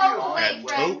 strains Smoke Adieu. away, at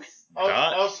friends.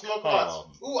 I'll smoke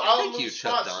lots. Ooh, I'll Thank move you,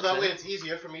 Chuck spots so that Dante. way it's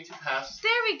easier for me to pass.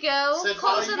 There we go. Said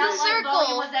Close bye. in Not the like Boeing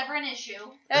circle. was ever an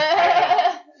issue.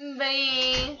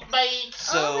 Bye. Bye.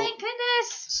 So, Oh my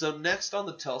goodness. so next on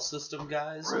the Tell system,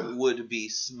 guys, Rude. would be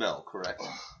smell, correct?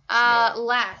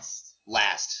 Last.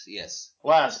 Last, yes.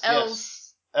 Last, L.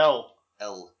 yes. L.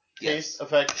 L. Yes. Taste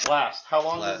effect last. How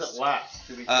long does Last. it last?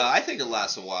 Do we I think it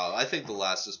lasts a while. I think the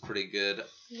last is pretty good.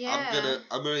 Yeah.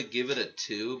 I'm gonna give it a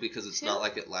 2 because it's 2? not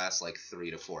like it lasts like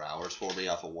 3 to 4 hours for me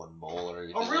off of one bowl or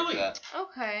anything Oh, really? like that.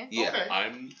 Okay. Yeah. Okay.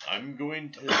 I'm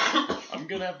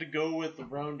gonna have to go with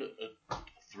around a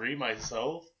 3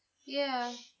 myself,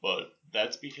 Yeah. but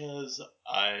that's because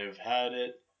I've had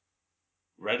it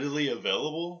readily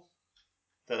available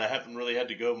that I haven't really had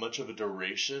to go much of a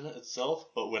duration itself.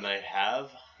 But when I have,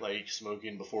 like,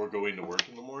 smoking before going to work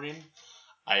in the morning,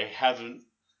 I haven't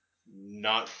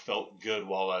not felt good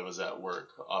while I was at work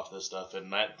off this stuff, and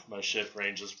my shift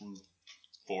ranges from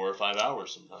 4 or 5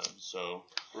 hours sometimes. So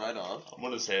Right on. I'm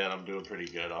gonna say that I'm doing pretty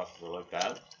good off of it like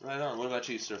that. Right on. What about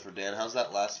you, Surfer Dan? How's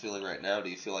that last feeling right now? Do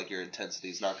you feel like your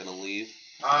intensity's not gonna leave?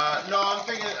 No,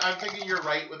 I'm thinking you're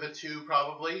right with a 2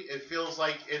 probably. It feels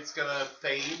like it's gonna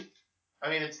fade. I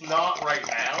mean, it's not right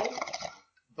now,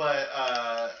 but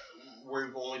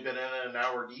we've only been in an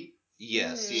hour deep.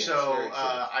 Yes. Mm. Yes. So very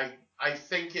true. I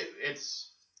think it's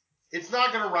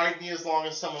not gonna ride me as long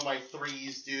as some of my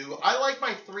 3s do. I like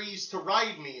my 3s to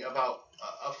ride me about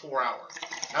a 4 hour,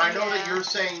 and I know that Yeah. you're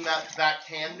saying that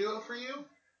can do it for you.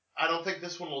 I don't think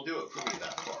this one will do it for me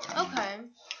that far. Okay.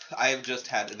 I have just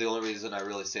had, the only reason I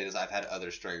really say it is I've had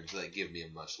other strains that give me a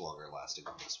much longer lasting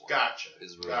on this one. Gotcha.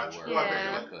 Is really Gotcha. where Yeah.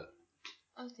 I really put.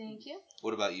 Oh, thank you.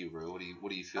 What about you, Rue? What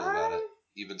do you feel about it?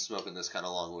 You've been smoking this kind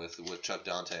of long with Chuck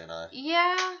Dante and I.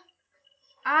 Yeah.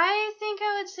 I think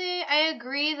I would say I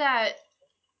agree that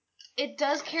it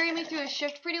does carry me through a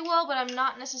shift pretty well, but I'm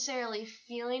not necessarily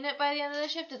feeling it by the end of the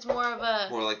shift. It's more of a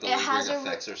More like the it has lingering a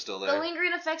effects are still the there.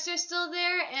 lingering effects are still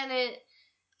there, and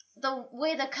the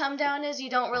way the come down is, you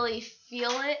don't really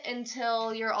feel it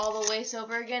until you're all the way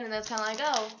sober again, and that's kind of like,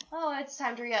 oh, it's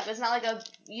time to re-up. It's not like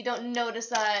you don't notice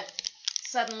that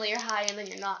suddenly you're high and then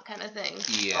you're not kind of thing.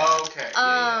 Yeah. Okay. Yeah,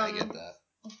 I get that.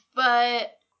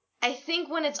 But I think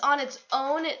when it's on its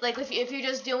own, like if you're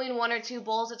just doing 1 or 2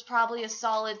 bowls, it's probably a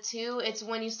solid 2. It's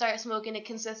when you start smoking it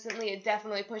consistently, it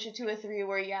definitely pushes to a 3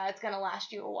 where, yeah, it's going to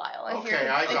last you a while if Okay,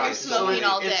 I if got you're you. smoking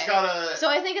all day. It's got a So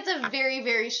I think it's a very,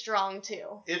 very strong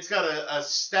 2. it's got a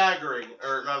staggering,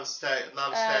 or not a staggering,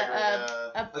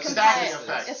 A stacking compile-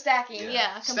 effect. A stacking, Yeah.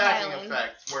 yeah, Stacking compiling.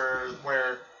 effect,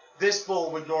 where this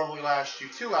bowl would normally last you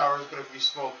 2 hours, but if you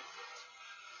smoke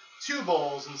 2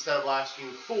 bowls instead of lasting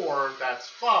you 4, that's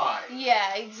 5.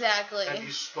 Yeah, exactly. And if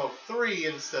you smoke 3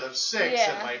 instead of 6,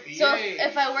 Yeah. it might be So 8.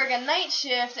 if I work a night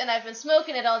shift and I've been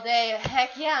smoking it all day,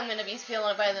 heck yeah, I'm gonna be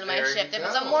feeling it by the end of my There you shift. If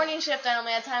it's a go. morning shift, I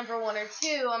only have time for 1 or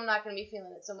 2. I'm not gonna be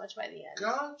feeling it so much by the end.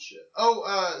 Gotcha.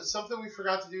 Oh, something we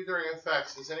forgot to do during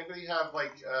effects. Does anybody have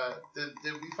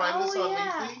did we find this on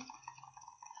yeah. Leafly?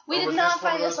 We Or did was not this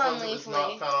one find of this those on ones that was Leafly.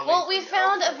 not found on Well, we Leafly?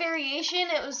 found Okay. a variation.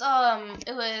 It was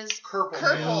Purple.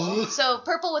 purple. So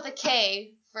purple with a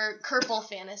K for Purple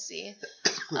Fantasy.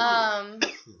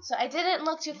 So I didn't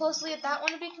look too closely at that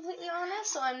one, to be completely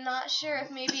honest. So I'm not sure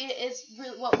if maybe it's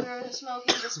really what we were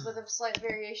smoking, just with a slight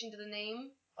variation to the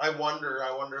name. I wonder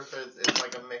if it's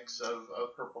like a mix of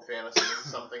Purple Fantasy and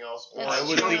something else. Or I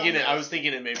was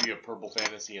thinking it may be a Purple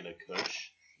Fantasy and a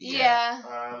Kush.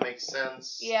 Yeah. Makes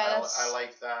sense. Yeah, that's- I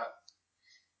like that.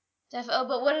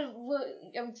 But what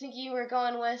I'm thinking you were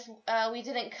going with, we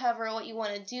didn't cover what you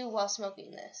want to do while smoking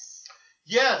this.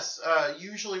 Yes,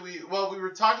 usually we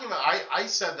were talking about, I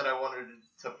said that I wanted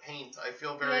to paint. I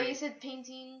feel Yeah, very. you said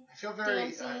painting. I feel very.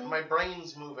 dancing. My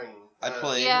brain's moving. I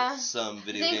played Yeah. some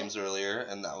video Think- games earlier,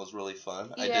 and that was really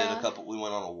fun. I Yeah. did a couple. We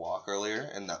went on a walk earlier,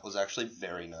 and that was actually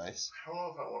very nice. I don't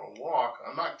know if I want to walk.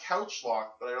 I'm not couch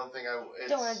locked, but I don't think I. It's,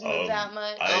 Don't want to do that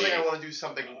much. I don't think I want to do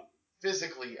something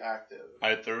physically active.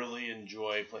 I thoroughly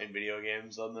enjoy playing video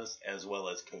games on this, as well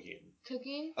as cooking.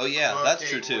 Cooking? Oh yeah, Okay, that's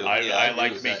true too. I agree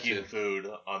like with that, making too.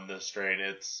 food on this strain.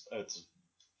 It's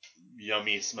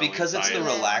yummy smelling. Because it's the Yeah.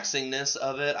 relaxingness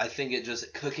of it. I think it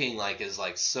just cooking is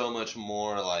so much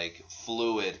more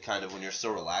fluid kind of when you're so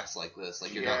relaxed like this.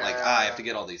 Like you're not like I have to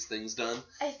get all these things done.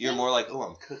 You're more like, oh,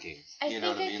 I'm cooking. You know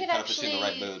what I mean? could Kind of puts you in the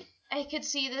right actually- mood. I could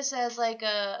see this as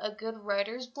a good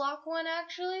writer's block one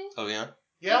actually. Oh yeah.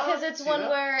 Yeah, Because I it's see one that.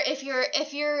 where if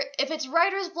it's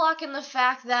writer's block in the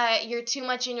fact that you're too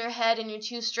much in your head and you're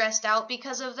too stressed out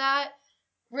because of that,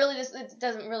 really it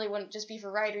doesn't really wouldn't just be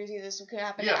for writers either. This could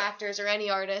happen Yeah. to actors or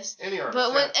any artist. Any artist.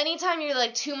 But yeah. anytime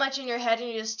you're too much in your head and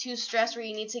you're just too stressed where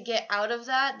you need to get out of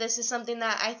that, this is something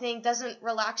that I think doesn't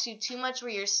relax you too much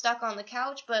where you're stuck on the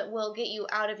couch, but will get you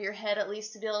out of your head at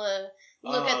least to be able to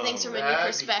look at things from a new That'd be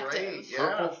perspective. great, yeah.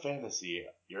 Purple Fantasy,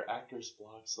 your actor's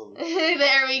block solution.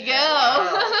 There we go.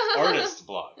 Wow. Artist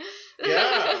block.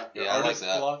 Yeah. Your Yeah, I like artist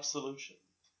that. block solution.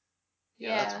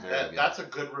 Yeah, that's very good. That's a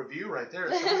good review right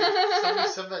there. Somebody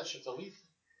send that shit to Leaf.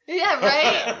 Yeah, right.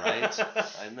 Yeah, right.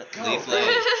 I'm Go. Leaf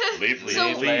Lane. Leaf So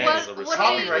Leaf what- is a what do we-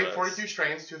 Copyright 42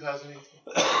 Strains 2018.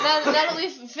 now that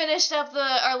we've finished up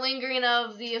our lingering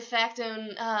of the effect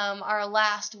and our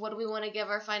last, what do we want to give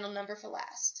our final number for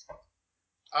last?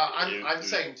 I'm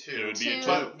saying 2. It would be a Two. 2.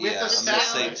 But with Yeah, the I'm stacking gonna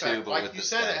say effect, 2, but like with you the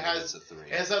said, it stacking, has it's a 3.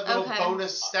 It has that little Okay.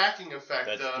 bonus stacking effect.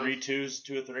 That's of, 3 2s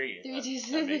to a 3. Three That-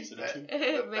 twos. That makes it a 2.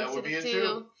 It makes that would it be a a 2.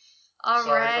 2. All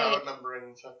Sorry right. about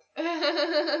numbering, Chuck.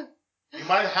 You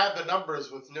might have had the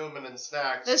numbers with Newman and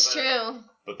Snacks. That's but true.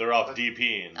 But they're off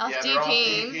DPing. Off Yeah, they're off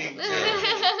DPing.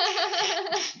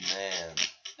 Man.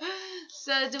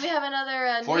 So, do we have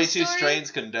another news 42 story?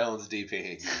 Strains condones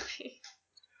DPing.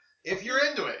 If you're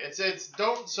into it, it's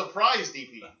don't surprise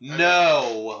DP.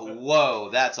 No. Whoa,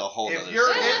 that's a whole If other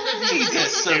you're story. into DP,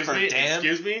 Jesus, Surfer Dan.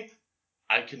 Excuse me?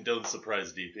 I condone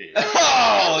surprise DP.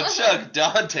 Oh, Chuck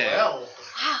Dante. well,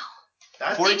 Wow.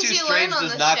 that's 42 Things you Strains learn on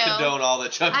does this not show. condone all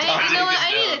that Chuck I- Dante you know what,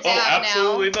 I need condones. to Oh, Dab now.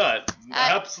 absolutely not.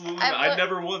 Absolutely I not. I put-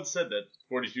 never once said that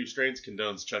 42 Strains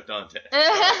condones Chuck Dante.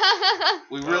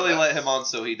 We really Well, let him on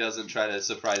so he doesn't try to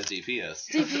surprise DP us.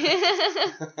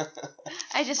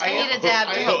 I just I need am- a dab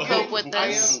to I help am- cope with I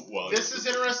this. am- Well, This is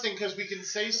interesting because we can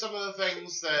say some of the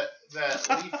things that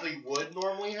Leafly would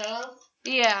normally have,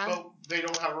 Yeah. but they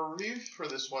don't have a review for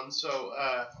this one. So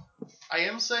I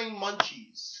am saying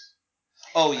munchies.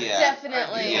 Oh, yeah.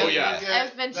 Definitely. Oh, yeah.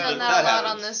 I've been feeling that that a lot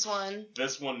happens. on this one.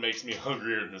 This one makes me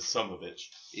hungrier than a son of a bitch.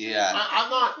 Yeah. I'm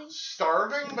not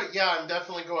starving, but yeah, I'm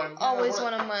definitely going. Always I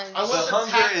want to munch. I The want the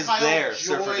hunger is tactile there, joy.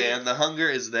 Surfer Dan. The hunger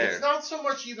is there. It's not so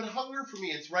much even hunger for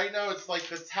me. It's right now. It's like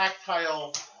the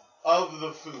tactile of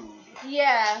the food.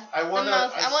 Yeah. I want the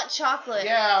mouth. I want chocolate.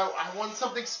 Yeah, I want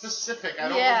something specific. I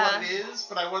don't Yeah. know what it is,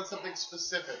 but I want something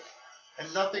specific.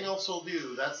 And nothing else will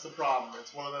do. That's the problem.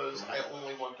 It's one of those, I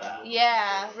only want that.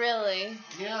 Yeah, really.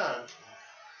 Yeah.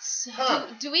 So, Huh.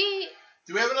 do we...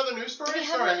 Do we have another news story? Do we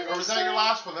have Sorry, another or was news that your story?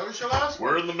 last one? That was your last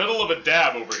We're one? in the middle of a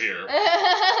dab over here.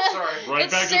 Sorry. Right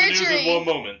It's back to the news surgery. in one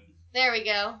moment. There we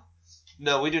go.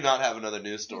 No, we do not have another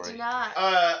news We story. do not.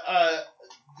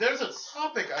 There's a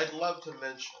topic I'd love to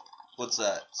mention. What's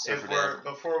that, Surfer If Dan?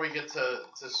 before we get to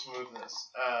smoothness,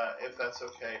 if that's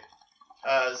okay.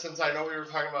 Since I know we were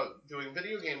talking about doing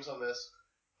video games on this,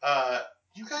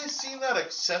 you guys seen that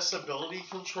accessibility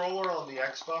controller on the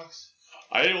Xbox?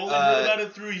 I only heard about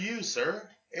it through you, sir.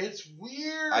 It's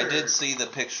weird. I did see the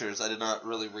pictures. I did not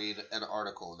really read an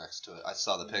article next to it. I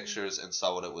saw the pictures and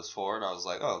saw what it was for, and I was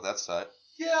like, oh, that's tight.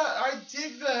 Yeah, I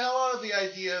dig the hell out of the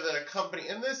idea that a company,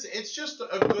 and it's just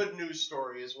a good news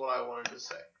story is what I wanted to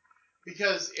say.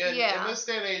 Because in this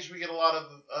day and age, we get a lot of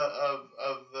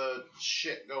the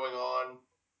shit going on,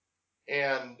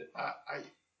 and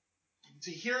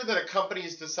to hear that a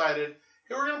company's decided,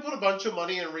 hey, we're going to put a bunch of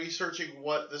money in researching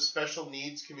what the special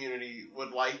needs community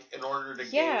would like in order to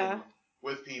game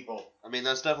with people. I mean,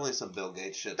 that's definitely some Bill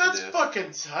Gates shit That's to do.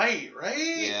 fucking tight, right?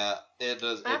 Yeah, it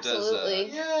does.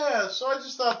 Absolutely. Yeah, so I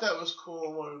just thought that was cool.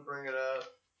 I wanted to bring it up.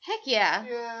 Heck yeah.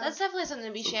 Yeah. That's definitely something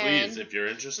to be So sharing. please, if you're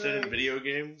interested in video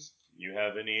games, you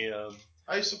have any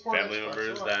I support family Xbox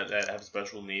members a lot. that have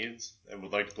special needs and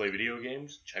would like to play video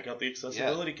games, check out the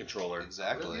accessibility controller.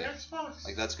 Exactly. Really, Xbox?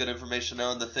 Like, that's good information to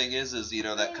know, and the thing is,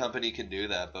 that company can do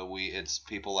that, but it's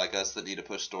people like us that need to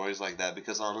push stories like that,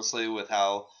 because honestly, with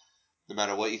how No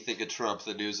matter what you think of Trump,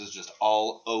 the news is just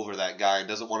all over that guy and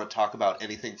doesn't want to talk about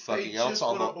anything fucking else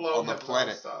on the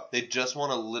planet. Nonstop. They just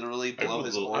want to literally blow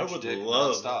his orange dick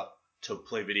love nonstop. to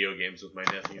play video games with my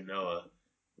nephew Noah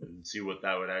and see what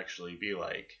that would actually be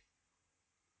like.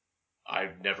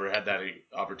 I've never had that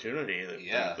opportunity.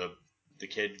 Yeah. The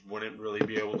kid wouldn't really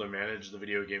be able to manage the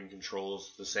video game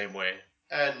controls the same way.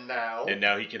 And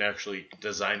now he can actually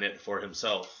design it for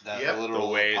himself. That Yep. literal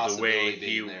The way possibility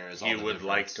being there is all he the would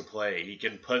like difference. to play. He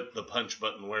can put the punch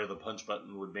button where the punch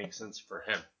button would make sense for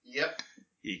him. Yep.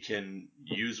 He can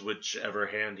use whichever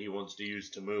hand he wants to use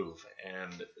to move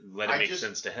and let it make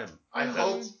sense to him. I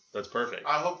hope That's perfect.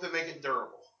 I hope they make it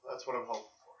durable. That's what I'm hoping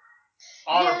for.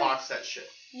 OtterBox that shit.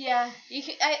 Yeah, you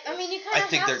can. I mean, you kind of. I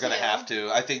think they're gonna have to.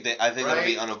 I think it'll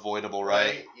be unavoidable,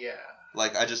 right? Yeah.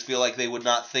 Like, I just feel like they would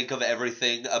not think of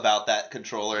everything about that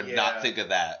controller and not think of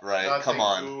that, right? Come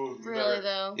on. Really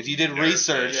though. If you did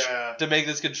research Yeah. to make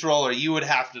this controller, you would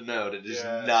have to know to just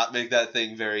Yeah. not make that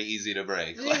thing very easy to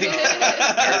break. Like,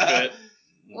 Nerf it.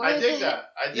 I dig that.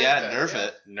 nerf yeah.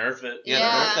 it. Nerf it. Yeah,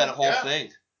 Yeah. nerf that whole Yeah.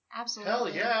 thing. Absolutely. Hell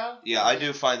yeah. Yeah, I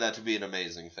do find that to be an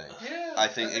amazing thing. Yeah. I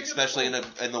think, it's especially cool.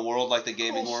 in the world like the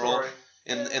gaming Cool world, story.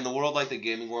 in the world like the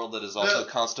gaming world that is also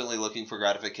constantly looking for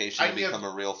gratification I to become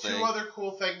a real thing. Two other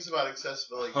cool things about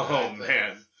accessibility. Oh, I think,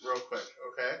 man. Real quick,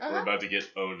 okay? Uh-huh. We're about to get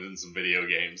owned in some video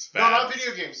games. No, not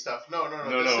video game stuff. No.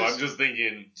 No, This is I'm just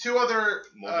thinking two other.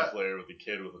 multiplayer with a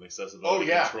kid with an accessibility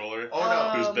yeah. controller. Oh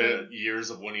no. Who's Oh, been man.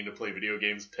 years of wanting to play video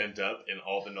games pent up and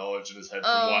all the knowledge in his head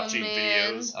Oh, from watching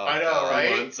man. videos Oh, I know, God. for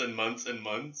right? months and months and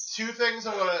months. Two things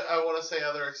I want to say.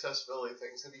 Other accessibility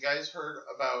things. Have you guys heard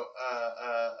about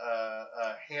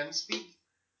HandSpeak?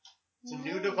 It's a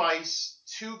new device,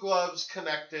 two gloves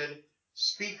connected,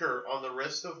 speaker on the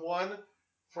wrist of one,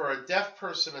 for a deaf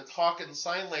person to talk in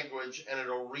sign language, and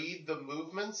it'll read the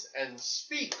movements and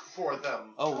speak for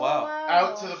them Oh, wow.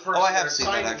 out to the person I have they're seen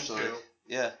that, signing actually. to.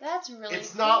 Yeah. That's really.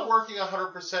 It's cool. not working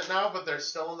 100% now, but they're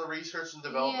still in the research and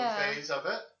development phase of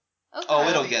it. Okay. Oh,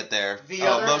 it'll get there. The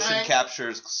other Motion thing-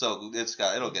 captures, so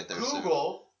it'll get there soon.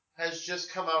 Google has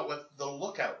just come out with the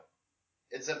Lookout.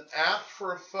 It's an app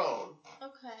for a phone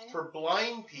Okay. for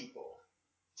blind people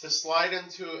to slide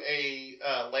into a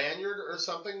lanyard or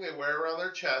something they wear around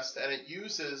their chest, and it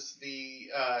uses the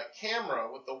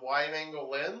camera with the wide-angle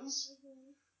lens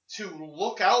to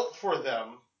look out for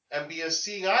them and be a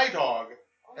seeing eye dog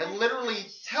and literally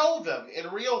tell them in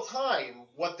real time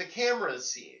what the camera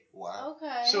is seeing. Wow.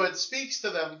 Okay. So it speaks to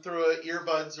them through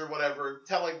earbuds or whatever,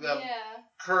 telling them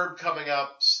curb coming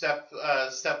up, step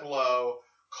low,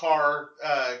 car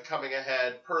coming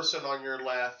ahead, person on your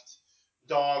left,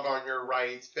 dog on your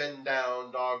right, bend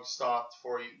down, dog stopped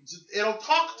for you. It'll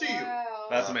talk to you.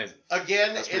 That's amazing.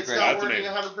 Again, That's pretty it's great. not That's working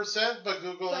amazing. 100%, but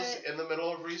Google is in the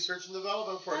middle of research and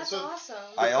development for it. That's So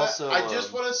awesome. I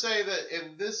just want to say that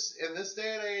in this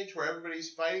day and age where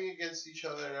everybody's fighting against each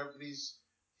other and everybody's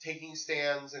taking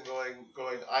stands and going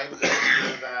I'm going to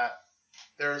do that,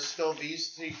 there are still these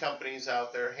three companies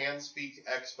out there, HandSpeak,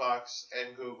 Xbox,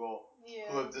 and Google,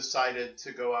 who have decided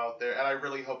to go out there. And I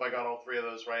really hope I got all three of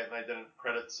those right and I didn't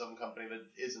credit some company that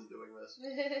isn't doing this.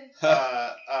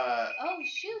 Oh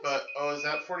shoot. But, is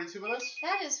that 42 minutes?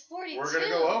 That is 42. We're going to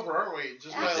go over, aren't we?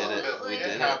 Just by a little bit. Absolutely. We did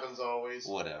it. happens always.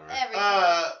 Whatever. Every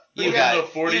time. You Look guys, at the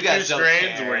 42 you guys don't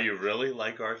strains care. where you really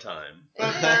like our time.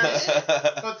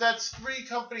 But that's three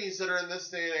companies that are in this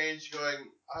day and age going,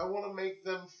 I want to make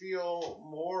them feel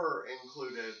more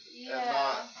included and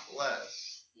not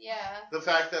less. Yeah. The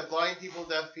fact that blind people,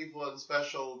 deaf people, and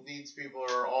special needs people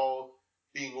are all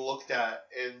being looked at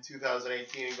in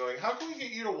 2018 and going, how can we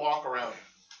get you to walk around?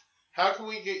 How can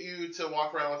we get you to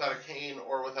walk around without a cane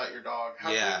or without your dog?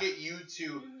 How can we get you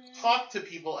to talk to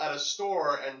people at a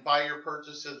store and buy your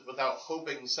purchases without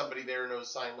hoping somebody there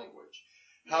knows sign language?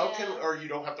 Or you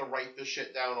don't have to write the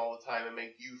shit down all the time and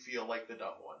make you feel like the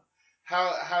dumb one.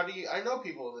 How do you, I know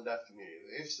people in the deaf community,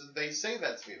 they say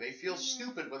that to me. They feel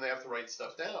stupid when they have to write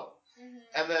stuff down.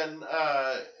 And then,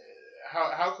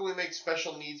 how can we make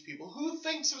special needs people? Who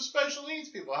thinks of special needs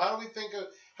people? How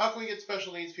can we get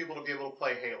special needs people to be able to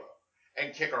play Halo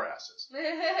and kick our asses?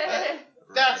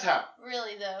 That's how.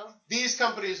 Really though. These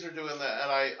companies are doing that,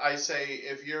 and I say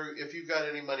if you've got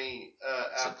any money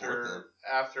after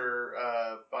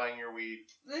buying your weed,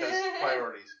 because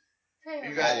priorities. If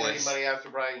you got any money after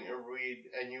buying your weed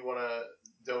and you want to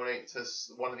donate to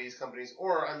one of these companies,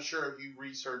 or I'm sure if you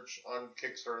research on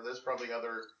Kickstarter, there's probably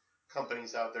other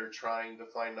companies out there trying to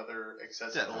find other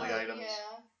accessibility items. Yeah.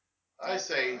 I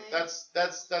say that's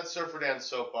Surfer Dan's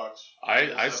soapbox.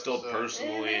 I still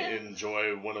personally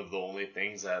enjoy one of the only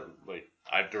things that, like,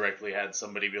 I've directly had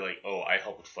somebody be like, oh, I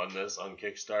helped fund this on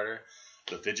Kickstarter.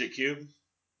 the fidget cube.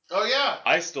 Oh yeah.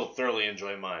 I still thoroughly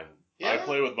enjoy mine. Yeah? I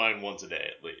play with mine once a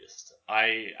day at least.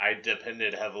 I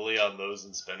depended heavily on those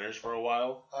and spinners for a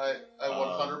while. I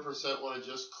 100% want to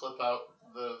just clip out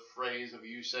the phrase of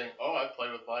you saying, "Oh, I play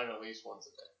with mine at least once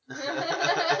a day."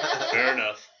 Fair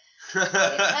enough. That's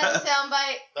a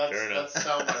soundbite. Fair enough. That's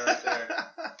soundbite right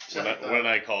there. When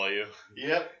I call you.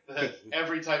 Yep.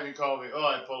 Every time you call me,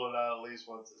 I pull it out at least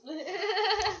once a day.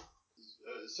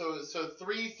 So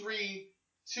 3, 3,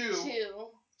 2.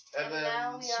 2. And then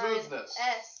now we smoothness. Are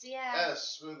in S, yeah.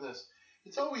 S, smoothness.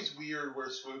 It's always weird where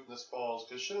smoothness falls,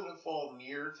 because shouldn't it fall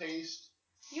near taste?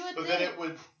 You would But think. then it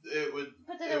would.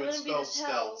 But then it it would wouldn't be spell the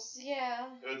tells. Yeah.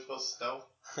 It would spell stealth.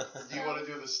 Do you want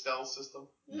to do the stealth system?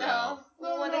 No.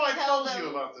 No, I told you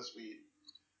about this weed.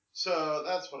 So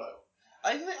that's what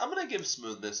I'm gonna give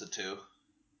smoothness a 2.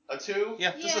 A 2?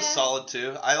 Yeah, just a solid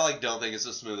 2. I don't think it's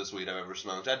the smoothest weed I've ever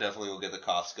smoked. I definitely will get the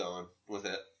coughs going with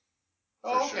it.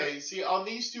 Oh, okay. Sure. See, on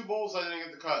these 2 bowls, I didn't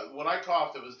get the cough. When I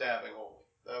coughed, it was dabbing only.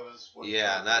 That was what.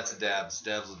 Yeah, and that's dabs.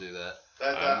 Dabs will do that.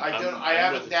 I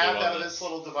haven't dabbed out of this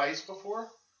little device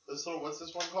before. This little, what's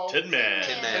this one called? Tin Man.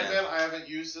 Tin Man. I haven't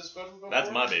used this one before.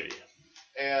 That's my baby.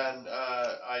 And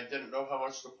I didn't know how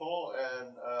much to pull,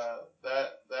 and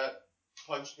that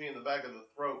punched me in the back of the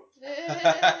throat. like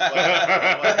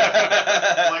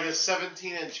a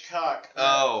 17-inch cock.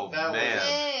 That man.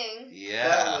 Dang. Yeah.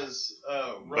 That was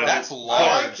but that's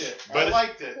large. I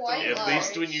liked it. At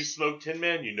least when you smoke Tin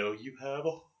Man, you know you have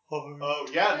a heart. Oh,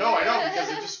 yeah, no, I know, because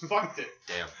it just fucked it.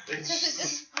 Damn. It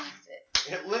just fucked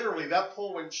it. It literally, that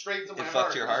pull went straight to my heart. It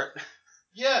fucked your heart?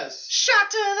 Yes. Shot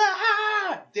to the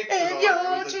heart. Dick and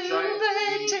you're too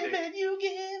late, Tin Man, you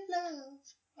give love.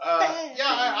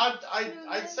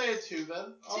 I'd say a 2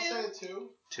 then. I'll say a 2.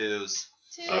 2s.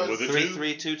 3,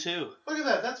 3, 2, 2. Look at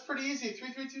that. That's pretty easy.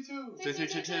 3, 3, 2, 2. 3, 3,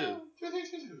 2, 2. 3, 3,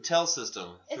 2, 2. Tell system.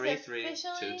 It's 3, 3,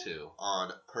 2, 2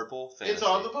 on Purple Fantasy. It's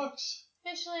on the books.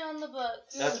 Officially on the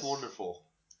books. That's wonderful.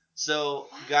 So,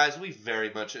 guys, we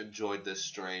very much enjoyed this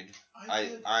strain.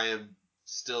 I am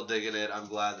still digging it. I'm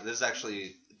glad that this is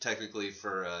actually technically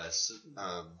for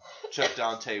Chuck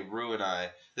Dante, Rue, and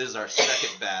I. This is our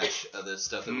second batch of this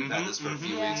stuff that we've had this for a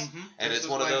few weeks, and it's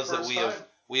one of those that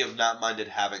we have not minded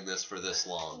having this for this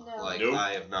long. No. Like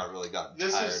I have not really gotten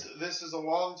tired. This is a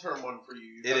long-term one for you.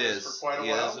 You've it done is this for quite a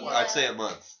while. I'd say a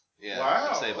month. Yeah, wow.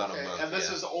 I'd say about a month. And this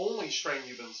is the only strain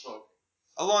you've been smoking.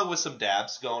 Along with some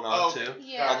dabs going on too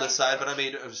on this side, but I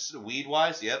mean, weed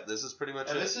wise, yep, this is pretty much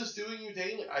it. And this is doing you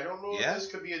daily. I don't know if this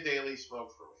could be a daily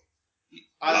smoke for me.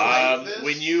 I like this.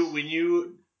 When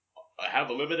you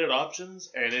have limited options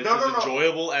and it's as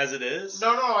enjoyable as it is.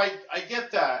 No, I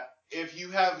get that. If you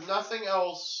have nothing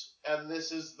else and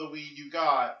this is the weed you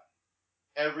got,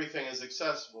 everything is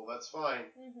accessible. That's fine.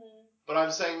 Mm-hmm. But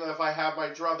I'm saying that if I have my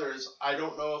druthers, I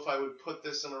don't know if I would put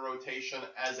this in a rotation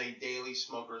as a daily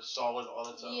smoker solid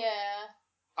on its own. Yeah.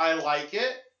 I like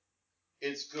it.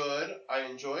 It's good. I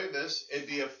enjoy this. It'd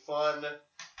be a fun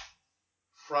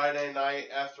Friday night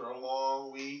after a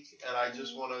long week, and I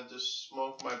just want to just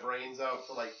smoke my brains out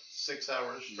for like 6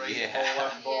 hours straight, bowl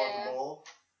after bowl after bowl.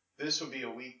 This would be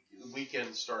a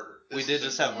weekend starter. We did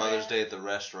just have Mother's Day at the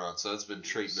restaurant, so it's been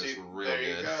treating us real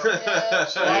good. Yeah.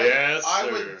 So I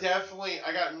would definitely,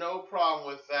 I got no problem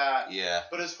with that. Yeah.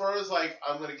 But as far as like,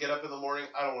 I'm going to get up in the morning,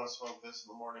 I don't want to smoke this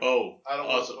in the morning. Oh, I don't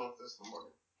want to smoke this in the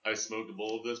morning. I smoked a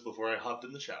bowl of this before I hopped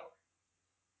in the shower.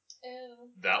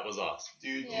 Ew. That was awesome. Do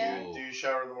you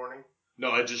shower in the morning? No,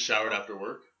 I just showered after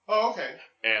work. Oh, okay.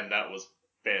 And that was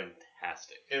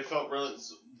fantastic. It felt really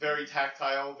very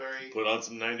tactile, very. Put on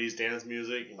some 90s dance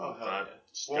music and got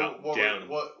down.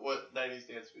 What 90s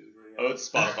dance music were you on? Oh, it's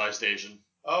a Spotify station.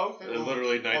 Oh, okay.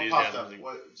 Literally 90s dance music.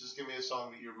 Just give me a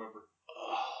song that you remember.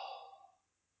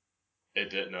 It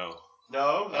didn't, no.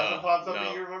 No? Nothing popped up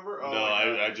that you remember? Oh, no,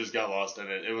 I just got lost in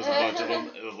it. It was a bunch of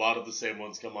them. A lot of the same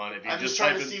ones come on. If you I'm just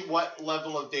trying to see what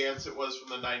level of dance it was from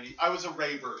the 90s. I was a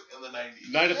raver in the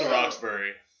 90s. Night at the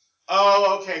Roxbury.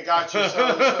 Oh, okay, gotcha. So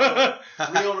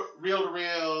real to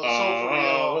real,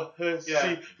 soul for real. Yeah.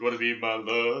 You want to be my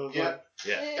love? Yeah.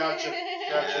 Yeah. Gotcha.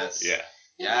 Yes. Yeah.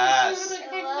 Yes.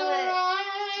 I love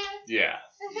it. Yeah.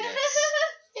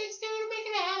 Yes.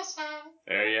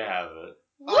 There you have it.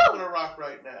 I'm gonna rock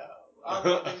right now.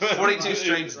 42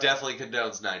 Strains definitely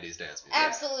condones 90s dance music.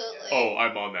 Absolutely. Oh,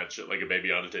 I'm on that shit like a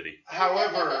baby on a titty.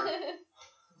 However,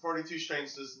 42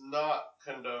 Strains does not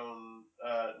condone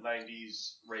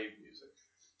 90s rave music.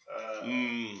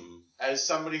 As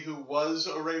somebody who was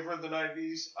a raver in the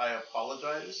 90s, I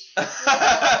apologize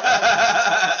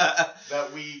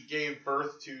that we gave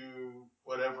birth to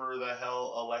whatever the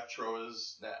hell electro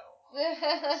is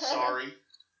now. Sorry.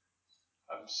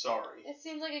 I'm sorry. It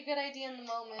seemed like a good idea in the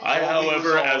moment. I, All these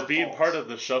however, are as our being faults. part of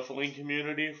the shuffling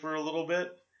community for a little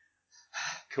bit,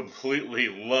 completely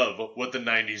love what the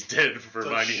 90s did for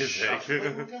my music. Shuffling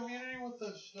community?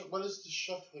 What is the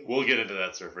shuffling? We'll get into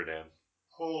that, Surfer Dan.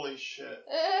 Holy shit.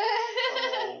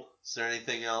 I'm old. Is there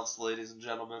anything else, ladies and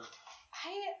gentlemen?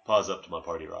 Pause up to my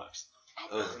party rocks. I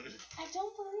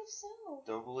don't believe so.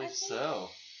 Don't believe I think- so.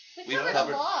 We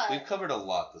covered a lot. We've covered a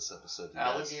lot this episode. You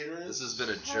guys. Alligators. This has been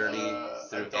a journey A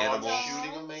through dog animals.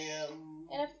 shooting a man.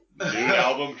 And Nude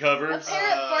album a covers.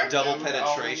 parrot barking. Double Nude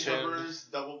penetration. album covers,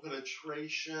 double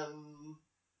penetration.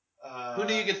 Who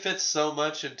knew you could fit so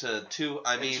much into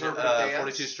Interpretive dance.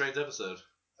 42 Strains episode?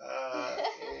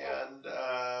 And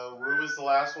Rue is the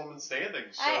last woman standing.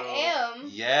 So, I am.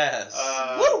 Yes.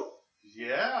 Woo!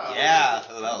 Yeah. Yeah.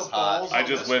 Oh, that was The hot. balls I on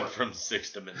just this went one. from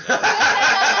 6 to midnight.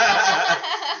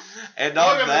 And Look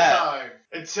on at the that, time.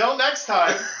 Until next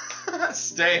time.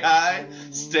 stay high,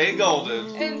 stay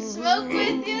golden. And smoke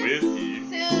with you With you.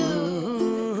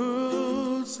 soon.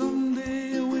 Oh,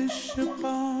 someday I wish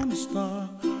upon a star.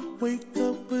 Wake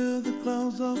up where the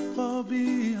clouds are far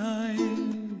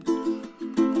behind.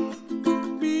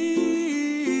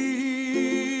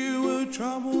 Be where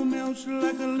trouble melts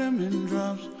like a lemon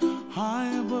drops.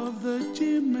 High above the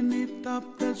chimney top,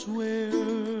 that's where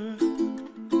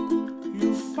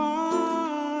you find